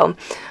this. So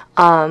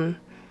again,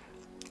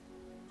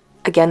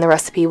 the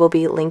recipe will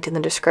be linked in the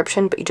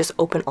description, but you just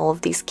open all of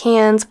these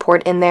cans, pour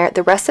it in there.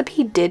 The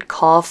recipe did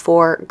call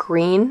for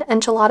green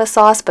enchilada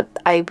sauce, but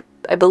I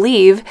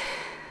believe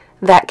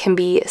that can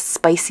be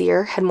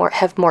spicier,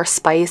 have more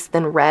spice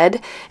than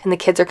red, and the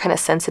kids are kind of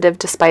sensitive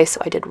to spice,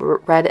 so I did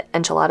red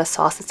enchilada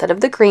sauce instead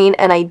of the green,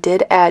 and I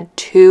did add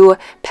 2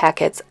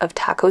 packets of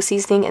taco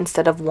seasoning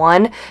instead of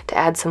 1 to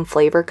add some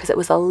flavor because it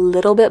was a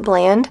little bit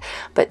bland,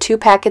 but 2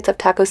 packets of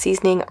taco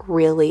seasoning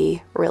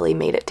really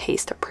made it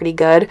taste pretty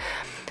good.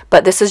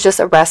 But this is just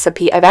a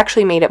recipe. I've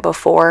actually made it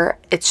before.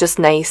 It's just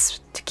nice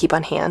to keep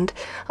on hand,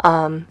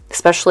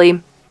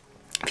 especially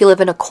if you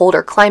live in a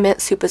colder climate.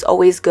 Soup is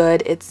always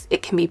good.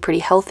 It can be pretty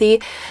healthy,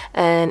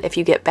 and if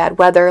you get bad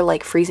weather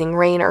like freezing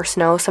rain or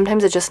snow,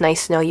 sometimes it's just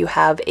nice to know you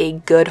have a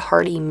good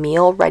hearty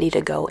meal ready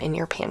to go in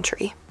your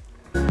pantry.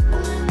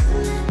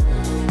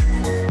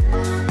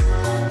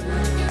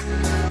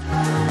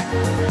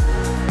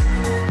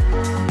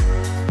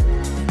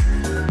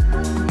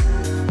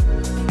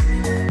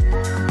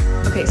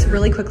 Okay, so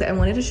really quickly, I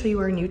wanted to show you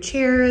our new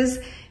chairs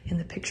and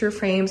the picture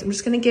frames. I'm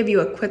just gonna give you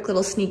a quick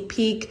little sneak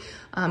peek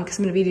because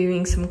I'm gonna be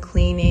doing some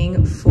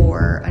cleaning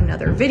for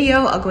another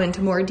video. I'll go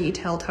into more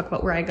detail, talk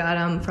about where I got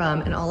them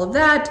from and all of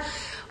that.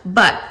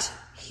 But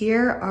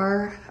here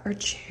are our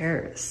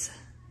chairs.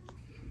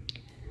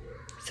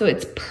 So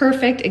it's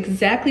perfect,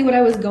 exactly what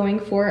I was going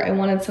for. I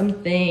wanted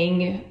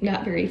something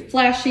not very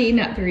flashy,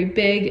 not very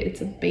big.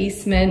 It's a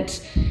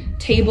basement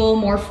table,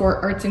 more for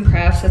arts and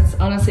crafts. That's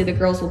honestly, the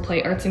girls will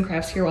play arts and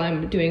crafts here while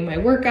I'm doing my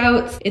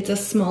workouts. It's a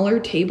smaller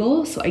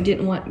table, so I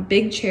didn't want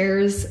big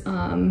chairs,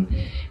 and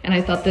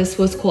I thought this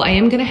was cool. I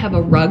am gonna have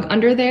a rug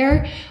under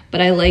there, but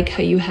I like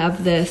how you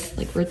have this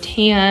like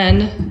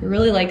rattan. I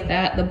really like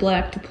that, the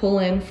black to pull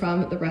in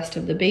from the rest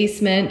of the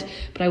basement,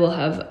 but I will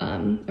have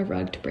a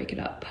rug to break it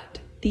up.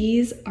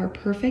 These are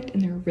perfect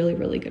and they're a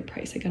really good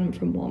price. I got them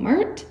from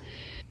Walmart.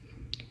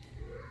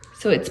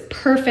 So it's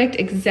perfect,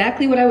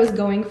 exactly what I was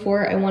going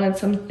for. I wanted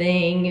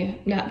something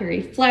not very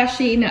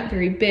flashy, not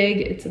very big.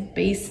 It's a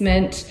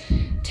basement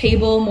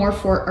table, more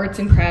for arts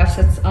and crafts.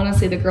 That's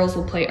honestly, the girls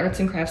will play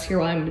arts and crafts here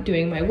while I'm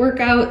doing my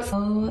workouts.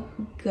 How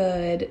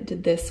good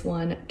did this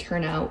one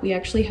turn out? We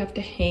actually have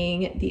to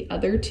hang the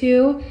other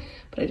 2,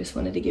 but I just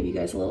wanted to give you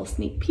guys a little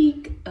sneak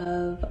peek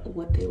of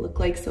what they look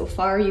like so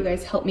far. You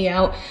guys help me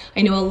out.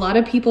 I know a lot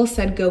of people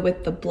said go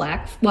with the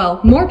black.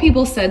 Well, more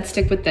people said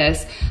stick with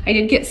this. I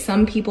did get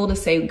some people to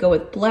say go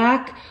with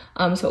black,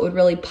 so it would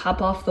really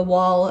pop off the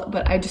wall,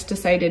 but I just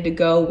decided to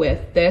go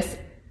with this,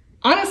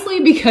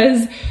 honestly,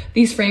 because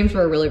these frames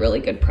were a really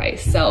good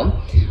price.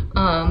 So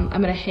I'm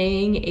gonna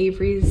hang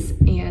Avery's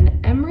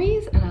and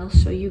Emery's, and I'll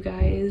show you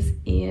guys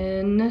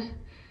in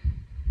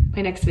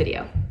my next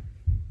video.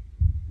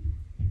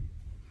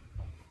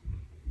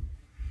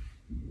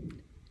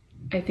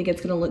 I think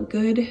it's gonna look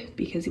good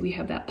because we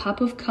have that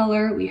pop of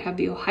color. We have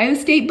the Ohio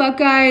State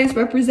Buckeyes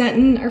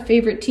representing our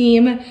favorite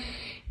team,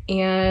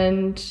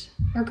 and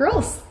our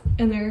girls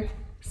and their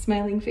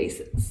smiling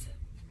faces.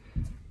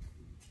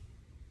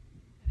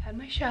 I've had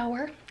my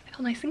shower. I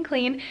feel nice and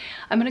clean.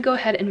 I'm gonna go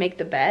ahead and make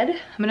the bed.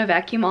 I'm gonna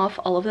vacuum off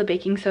all of the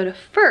baking soda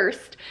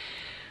first.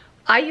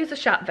 I use a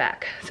shop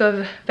vac,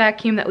 so a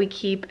vacuum that we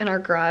keep in our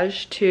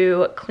garage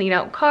to clean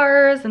out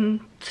cars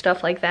and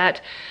stuff like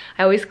that.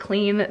 I always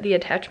clean the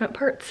attachment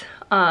parts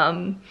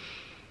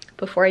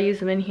before I use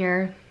them in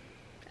here,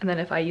 and then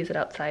if I use it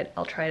outside,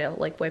 I'll try to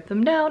like wipe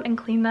them down and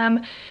clean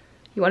them.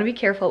 You want to be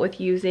careful with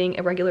using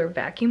a regular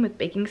vacuum with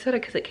baking soda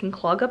because it can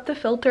clog up the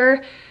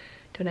filter.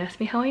 Don't ask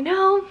me how I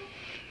know.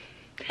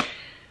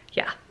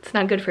 Yeah, it's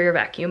not good for your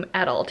vacuum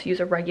at all to use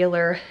a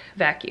regular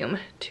vacuum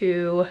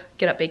to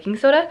get up baking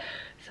soda.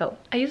 So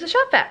I use a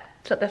shop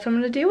vac. So that's what I'm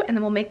gonna do, and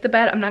then we'll make the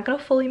bed. I'm not gonna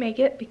fully make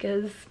it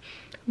because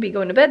I'll be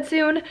going to bed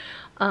soon.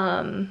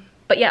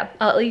 But yeah,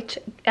 I'll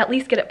at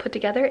least get it put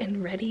together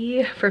and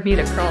ready for me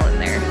to crawl in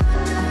there.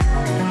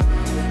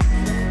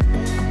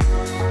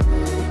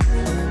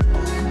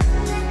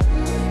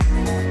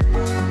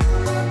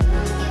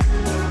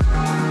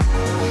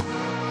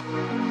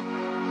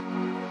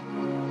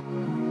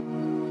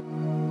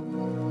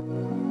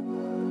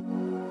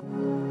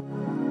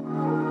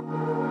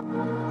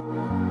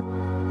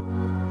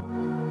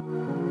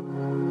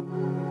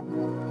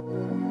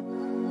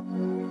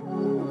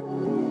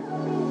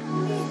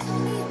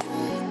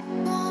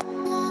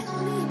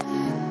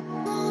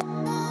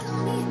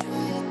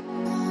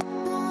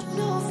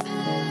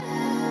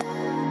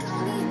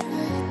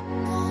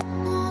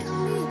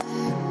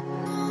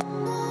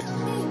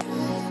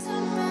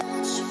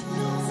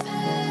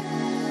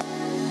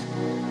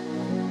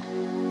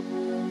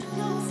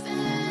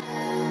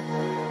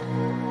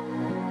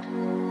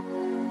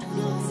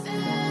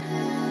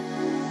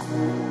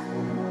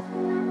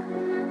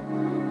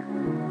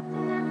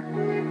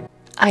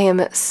 I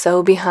am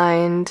so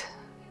behind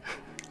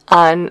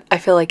on, I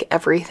feel like,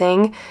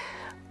 everything.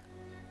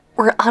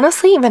 We're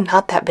honestly even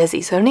not that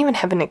busy, so I don't even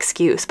have an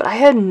excuse, but I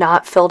had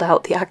not filled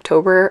out the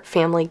October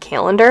family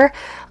calendar.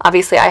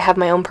 Obviously, I have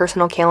my own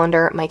personal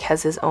calendar. Mike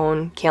has his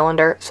own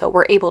calendar, so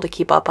we're able to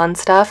keep up on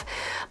stuff.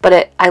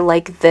 But I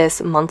like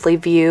this monthly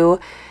view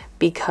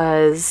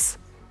because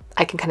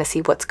I can kind of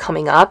see what's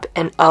coming up.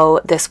 And oh,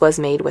 this was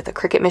made with a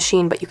Cricut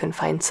machine, but you can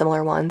find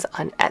similar ones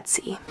on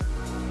Etsy.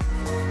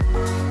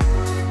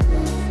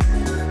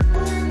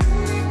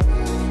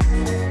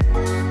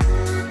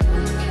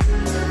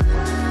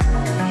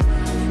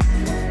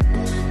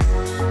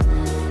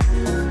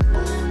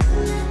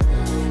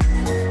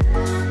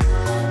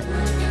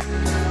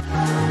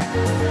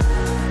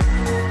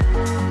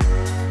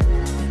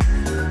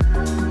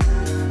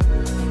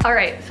 All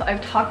right, so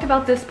I've talked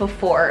about this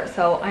before,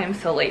 so I am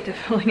so late to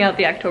filling out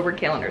the October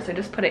calendar, so I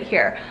just put it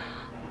here.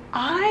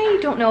 I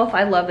don't know if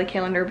I love the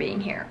calendar being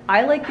here.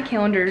 I like the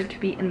calendar to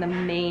be in the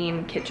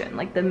main kitchen,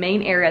 like the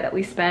main area that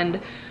we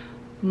spend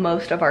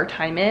most of our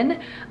time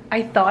in.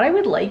 I thought I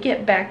would like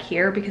it back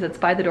here because it's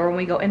by the door when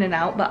we go in and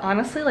out, but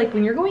honestly, like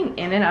when you're going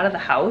in and out of the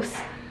house,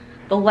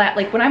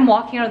 like when I'm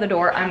walking out of the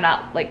door, I'm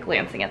not like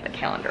glancing at the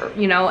calendar,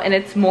 you know, and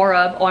it's more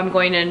of, oh, I'm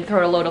going in and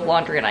throw a load of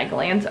laundry and I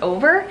glance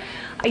over.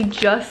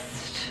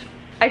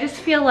 I just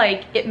feel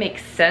like it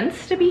makes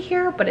sense to be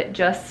here, but it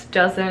just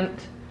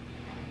doesn't,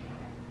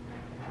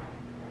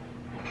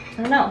 I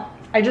don't know.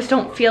 I just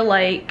don't feel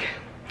like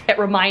it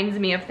reminds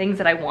me of things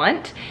that I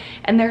want.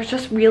 And there's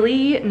just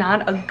really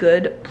not a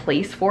good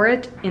place for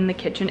it in the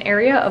kitchen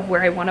area of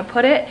where I want to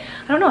put it.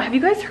 I don't know, have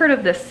you guys heard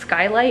of this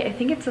skylight? I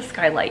think it's a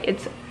skylight.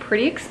 It's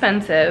pretty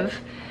expensive,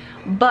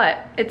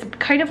 but it's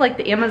kind of like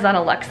the Amazon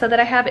Alexa that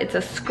I have. It's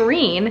a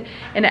screen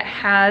and it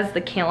has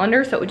the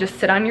calendar, so it would just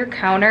sit on your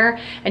counter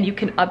and you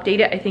can update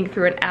it, I think,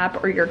 through an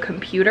app or your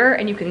computer,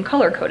 and you can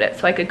color code it.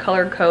 So I could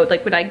color code,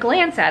 like when I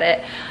glance at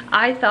it,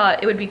 I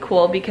thought it would be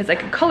cool because I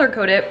could color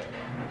code it,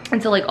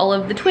 and so like all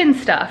of the twin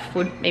stuff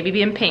would maybe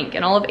be in pink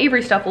and all of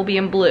Avery's stuff will be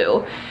in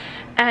blue.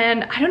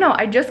 And I don't know,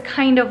 I just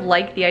kind of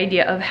like the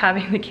idea of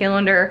having the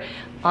calendar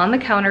on the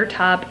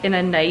countertop in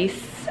a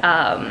nice,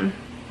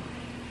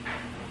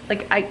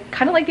 like I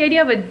kind of like the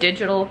idea of a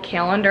digital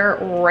calendar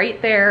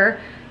right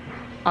there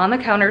on the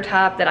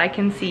countertop that I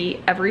can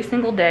see every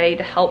single day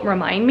to help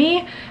remind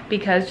me,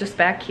 because just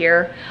back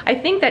here, I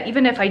think that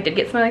even if I did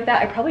get something like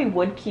that, I probably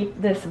would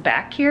keep this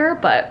back here,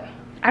 but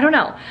I don't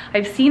know.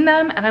 I've seen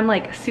them and I'm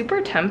like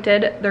super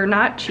tempted. They're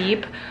not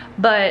cheap,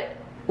 but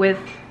with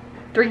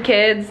 3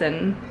 kids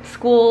and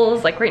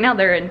schools, like right now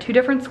they're in 2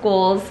 different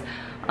schools.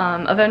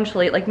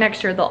 Eventually, like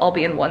next year, they'll all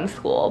be in 1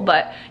 school,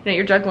 but you know,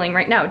 you're juggling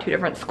right now 2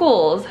 different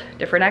schools,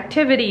 different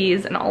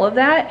activities and all of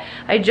that.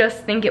 I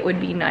just think it would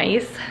be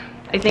nice.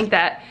 I think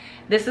that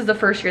this is the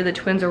first year the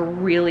twins are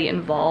really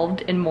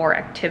involved in more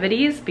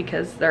activities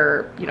because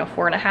they're, you know,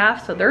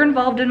 4.5, so they're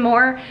involved in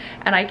more,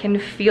 and I can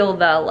feel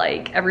the,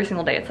 like, every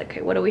single day it's like,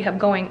 okay, what do we have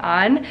going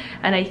on?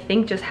 And I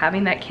think just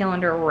having that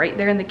calendar right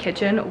there in the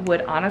kitchen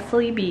would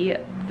honestly be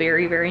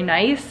very, very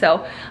nice.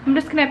 So I'm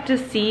just gonna have to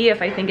see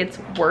if I think it's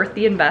worth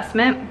the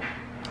investment.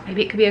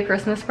 Maybe it could be a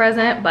Christmas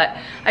present, but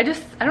I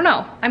don't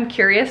know. I'm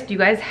curious, do you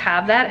guys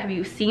have that? Have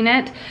you seen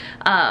it?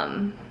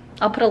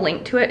 I'll put a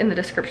link to it in the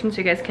description so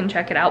you guys can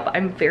check it out, but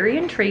I'm very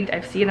intrigued.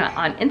 I've seen it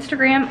on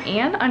Instagram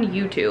and on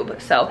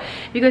YouTube. So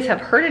if you guys have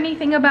heard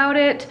anything about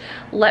it,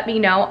 let me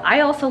know.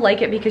 I also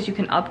like it because you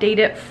can update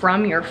it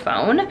from your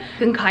phone. You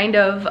can kind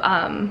of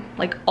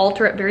like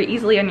alter it very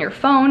easily on your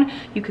phone.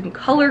 You can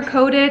color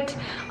code it.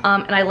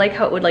 And I like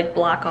how it would like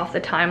block off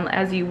the time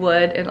as you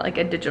would in like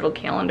a digital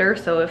calendar.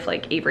 So if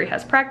like Avery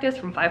has practice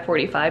from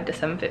 5:45 to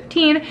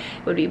 7:15, it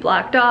would be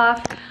blocked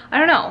off. I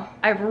don't know.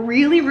 I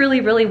really, really,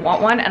 really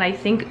want one, and I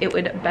think it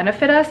would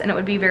benefit us and it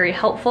would be very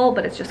helpful,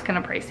 but it's just kind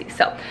of pricey.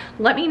 So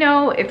let me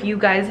know if you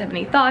guys have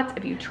any thoughts,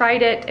 if you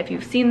tried it, if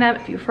you've seen them,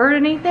 if you've heard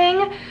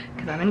anything,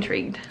 because I'm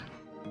intrigued.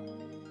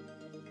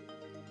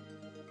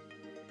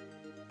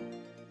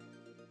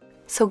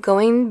 So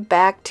going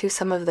back to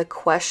some of the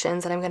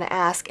questions that I'm going to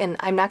ask, and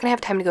I'm not going to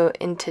have time to go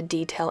into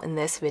detail in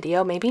this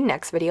video, maybe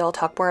next video I'll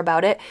talk more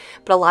about it,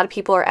 but a lot of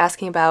people are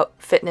asking about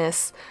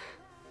fitness,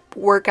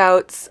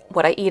 workouts,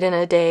 what I eat in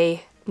a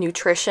day,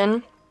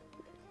 nutrition.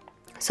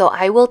 So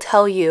I will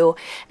tell you,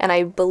 and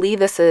I believe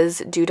this is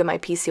due to my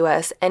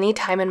PCOS, any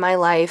time in my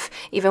life,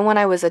 even when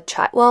I was a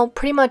child, well,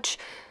 pretty much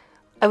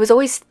I was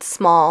always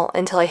small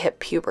until I hit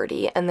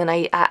puberty, and then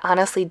I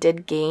honestly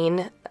did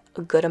gain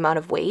a good amount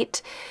of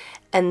weight.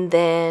 And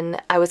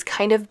then I was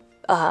kind of,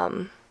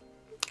 I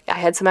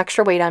had some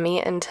extra weight on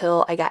me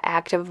until I got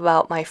active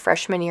about my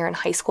freshman year in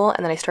high school,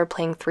 and then I started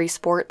playing 3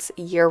 sports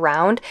year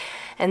round.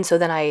 And so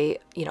then I,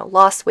 you know,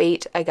 lost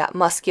weight, I got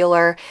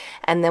muscular,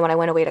 and then when I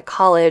went away to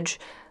college,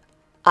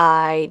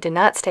 I did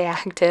not stay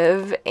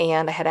active,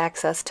 and I had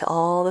access to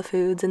all the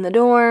foods in the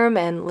dorm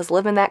and was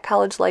living that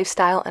college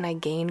lifestyle, and I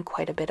gained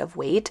quite a bit of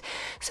weight.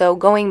 So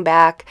going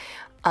back,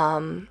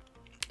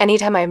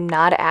 anytime I'm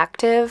not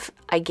active,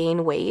 I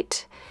gain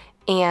weight,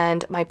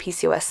 and my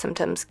PCOS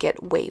symptoms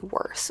get way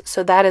worse.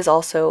 So that is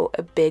also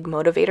a big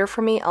motivator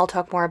for me. I'll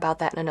talk more about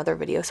that in another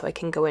video so I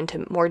can go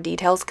into more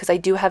details, because I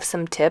do have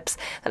some tips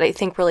that I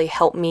think really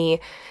help me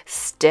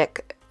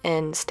stick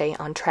and stay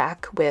on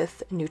track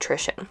with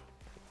nutrition.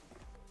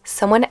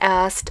 Someone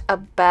asked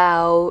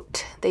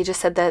about, they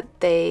just said that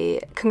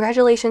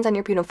congratulations on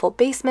your beautiful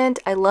basement.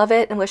 I love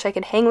it and wish I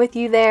could hang with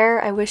you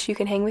there. I wish you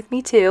could hang with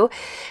me too.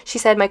 She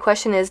said, my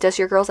question is, does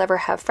your girls ever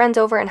have friends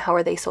over, and how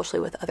are they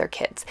socially with other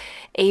kids?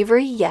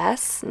 Avery,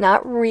 yes.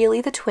 Not really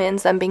the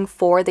twins, them being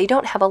 4. They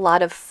don't have a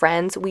lot of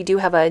friends. We do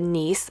have a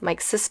niece.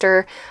 Mike's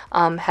sister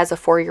has a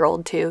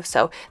 4-year-old too,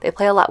 so they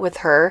play a lot with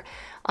her.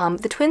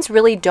 The twins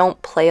really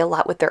don't play a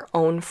lot with their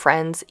own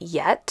friends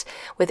yet.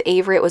 With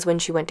Avery, it was when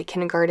she went to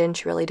kindergarten,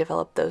 she really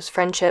developed those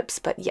friendships.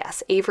 But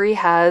yes, she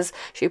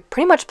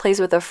pretty much plays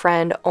with a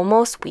friend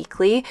almost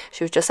weekly.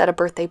 She was just at a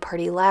birthday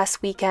party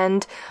last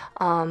weekend.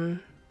 My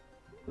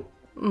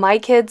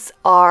kids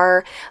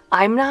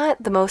I'm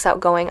not the most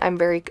outgoing.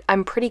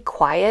 I'm pretty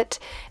quiet,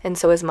 and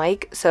so is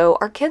Mike. So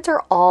our kids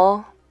are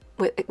all,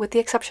 with the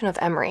exception of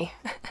Emery.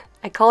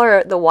 I call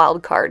her the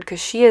wild card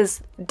because she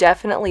is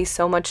definitely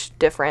so much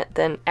different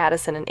than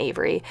Addison and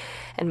Avery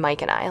and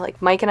Mike and I.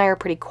 Like, Mike and I are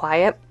pretty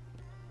quiet.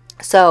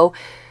 So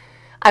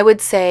I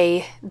would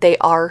say they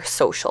are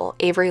social.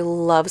 Avery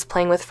loves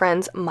playing with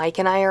friends. Mike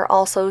and I are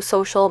also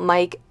social.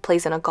 Mike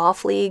plays in a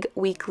golf league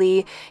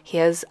weekly. He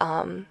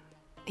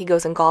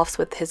goes and golfs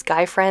with his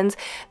guy friends.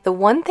 The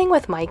one thing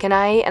with Mike and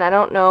I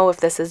don't know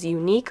if this is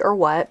unique or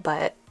what,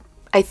 but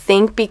I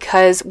think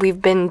because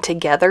we've been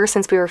together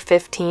since we were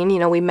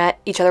 15, we met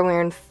each other when we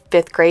were in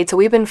 5th grade, so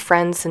we've been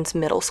friends since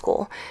middle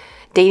school.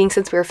 Dating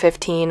since we were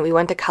 15, we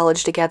went to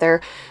college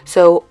together,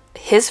 so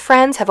his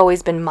friends have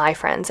always been my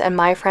friends, and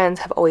my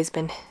friends have always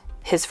been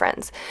his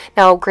friends.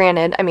 Now,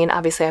 granted,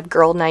 obviously I have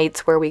girl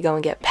nights where we go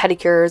and get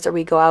pedicures, or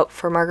we go out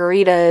for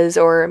margaritas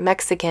or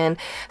Mexican,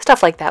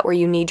 stuff like that, where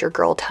you need your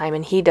girl time,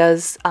 and he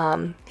goes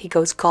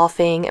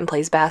golfing and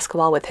plays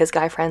basketball with his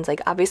guy friends.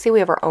 Like, obviously we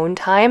have our own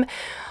time,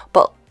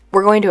 but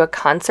we're going to a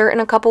concert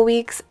in a couple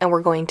weeks, and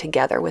we're going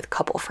together with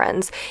couple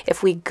friends.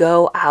 If we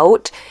go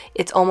out,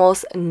 it's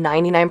almost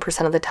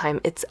 99% of the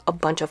time it's a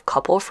bunch of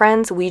couple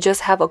friends. We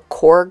just have a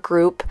core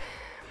group.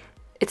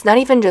 It's not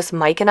even just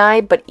Mike and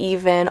I, but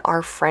even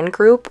our friend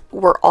group.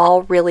 We're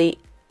all really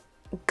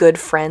good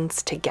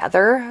friends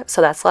together, so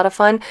that's a lot of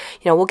fun.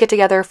 We'll get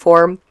together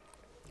for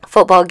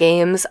football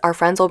games. Our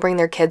friends will bring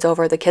their kids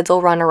over. The kids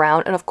will run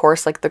around, and of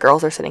course, like, the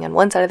girls are sitting on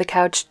one side of the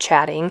couch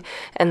chatting,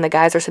 and the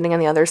guys are sitting on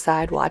the other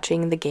side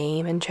watching the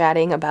game and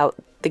chatting about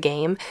the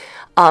game.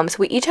 So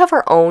we each have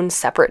our own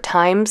separate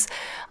times,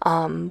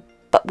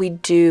 but we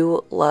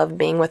do love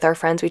being with our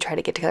friends. We try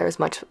to get together as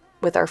much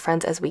with our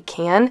friends as we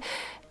can.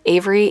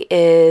 Avery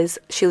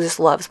she just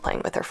loves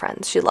playing with her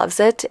friends. She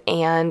loves it,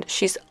 and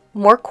she's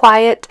more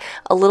quiet,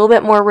 a little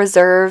bit more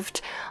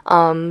reserved,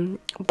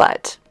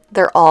 but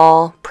they're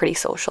all pretty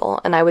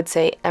social. And I would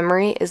say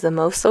Emery is the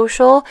most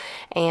social,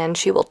 and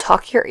she will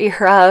talk your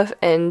ear off,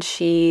 and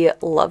she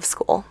loves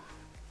school.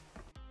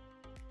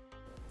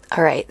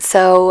 All right,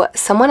 so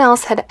someone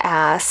else had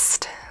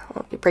asked,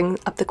 let me bring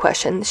up the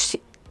question.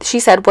 She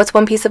said, what's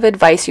one piece of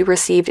advice you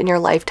received in your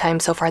lifetime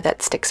so far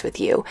that sticks with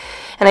you?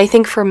 And I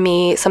think for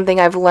me, something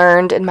I've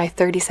learned in my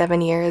 37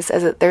 years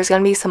is that there's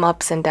going to be some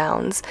ups and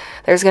downs.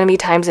 There's going to be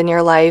times in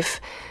your life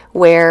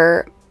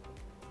where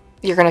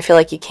you're going to feel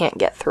like you can't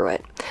get through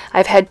it.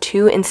 I've had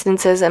 2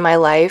 instances in my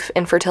life,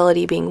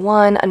 infertility being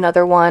one,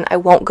 another one, I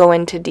won't go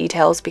into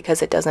details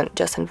because it doesn't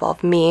just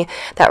involve me,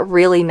 that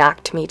really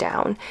knocked me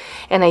down.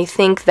 And I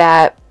think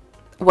that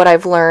what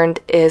I've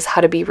learned is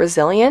how to be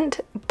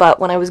resilient,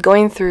 but when I was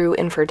going through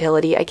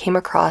infertility, I came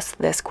across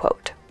this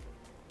quote.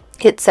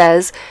 It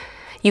says,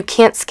 "You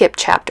can't skip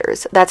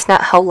chapters. That's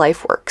not how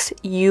life works.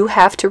 You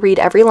have to read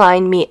every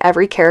line, meet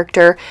every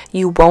character.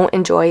 You won't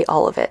enjoy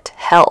all of it.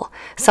 Hell,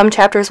 some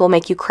chapters will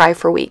make you cry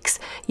for weeks.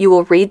 You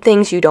will read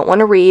things you don't want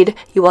to read.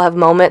 You will have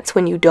moments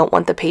when you don't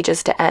want the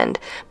pages to end.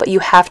 But you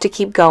have to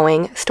keep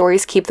going.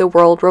 Stories keep the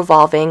world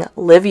revolving.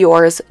 Live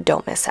yours.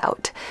 Don't miss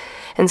out."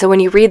 And so when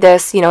you read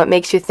this, it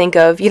makes you think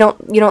of, you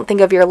don't think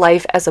of your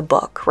life as a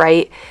book,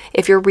 right?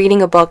 If you're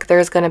reading a book,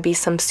 there's going to be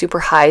some super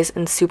highs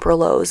and super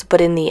lows,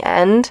 but in the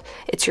end,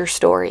 it's your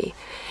story.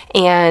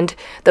 And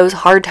those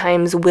hard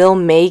times will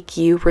make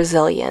you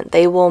resilient.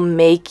 They will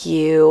make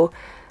you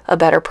a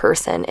better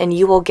person, and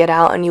you will get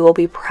out and you will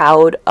be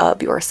proud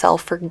of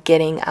yourself for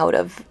getting out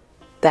of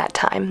that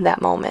time,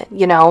 that moment,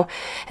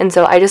 And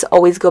so I just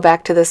always go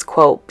back to this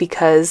quote,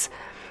 because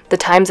the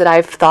times that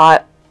I've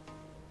thought,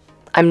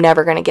 I'm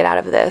never going to get out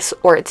of this,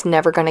 or it's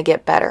never going to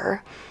get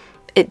better,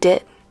 it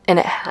did, and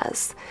it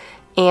has.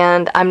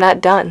 And I'm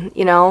not done,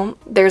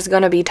 There's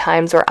going to be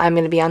times where I'm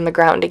going to be on the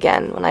ground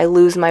again when I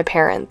lose my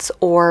parents,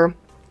 or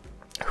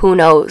who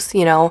knows,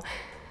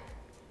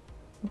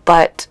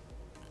 But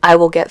I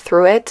will get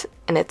through it,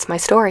 and it's my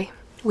story.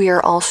 We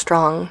are all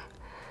strong.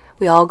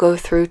 We all go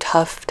through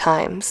tough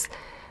times,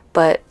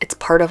 but it's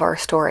part of our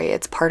story.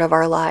 It's part of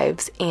our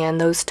lives,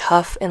 and those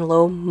tough and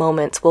low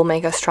moments will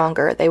make us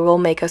stronger. They will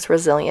make us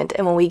resilient,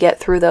 and when we get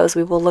through those,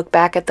 we will look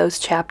back at those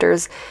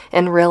chapters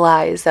and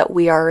realize that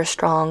we're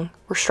strong,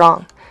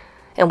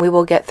 and we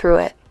will get through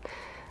it.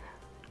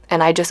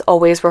 And I just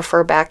always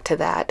refer back to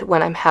that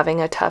when I'm having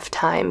a tough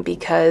time,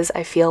 because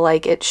I feel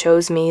like it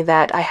shows me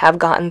that I have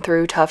gotten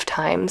through tough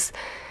times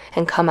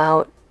and come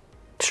out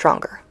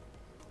stronger.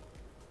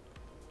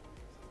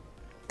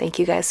 Thank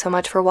you guys so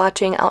much for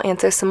watching. I'll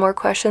answer some more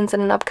questions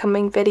in an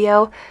upcoming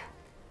video.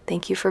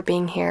 Thank you for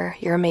being here.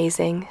 You're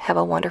amazing. Have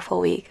a wonderful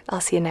week. I'll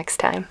see you next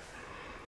time.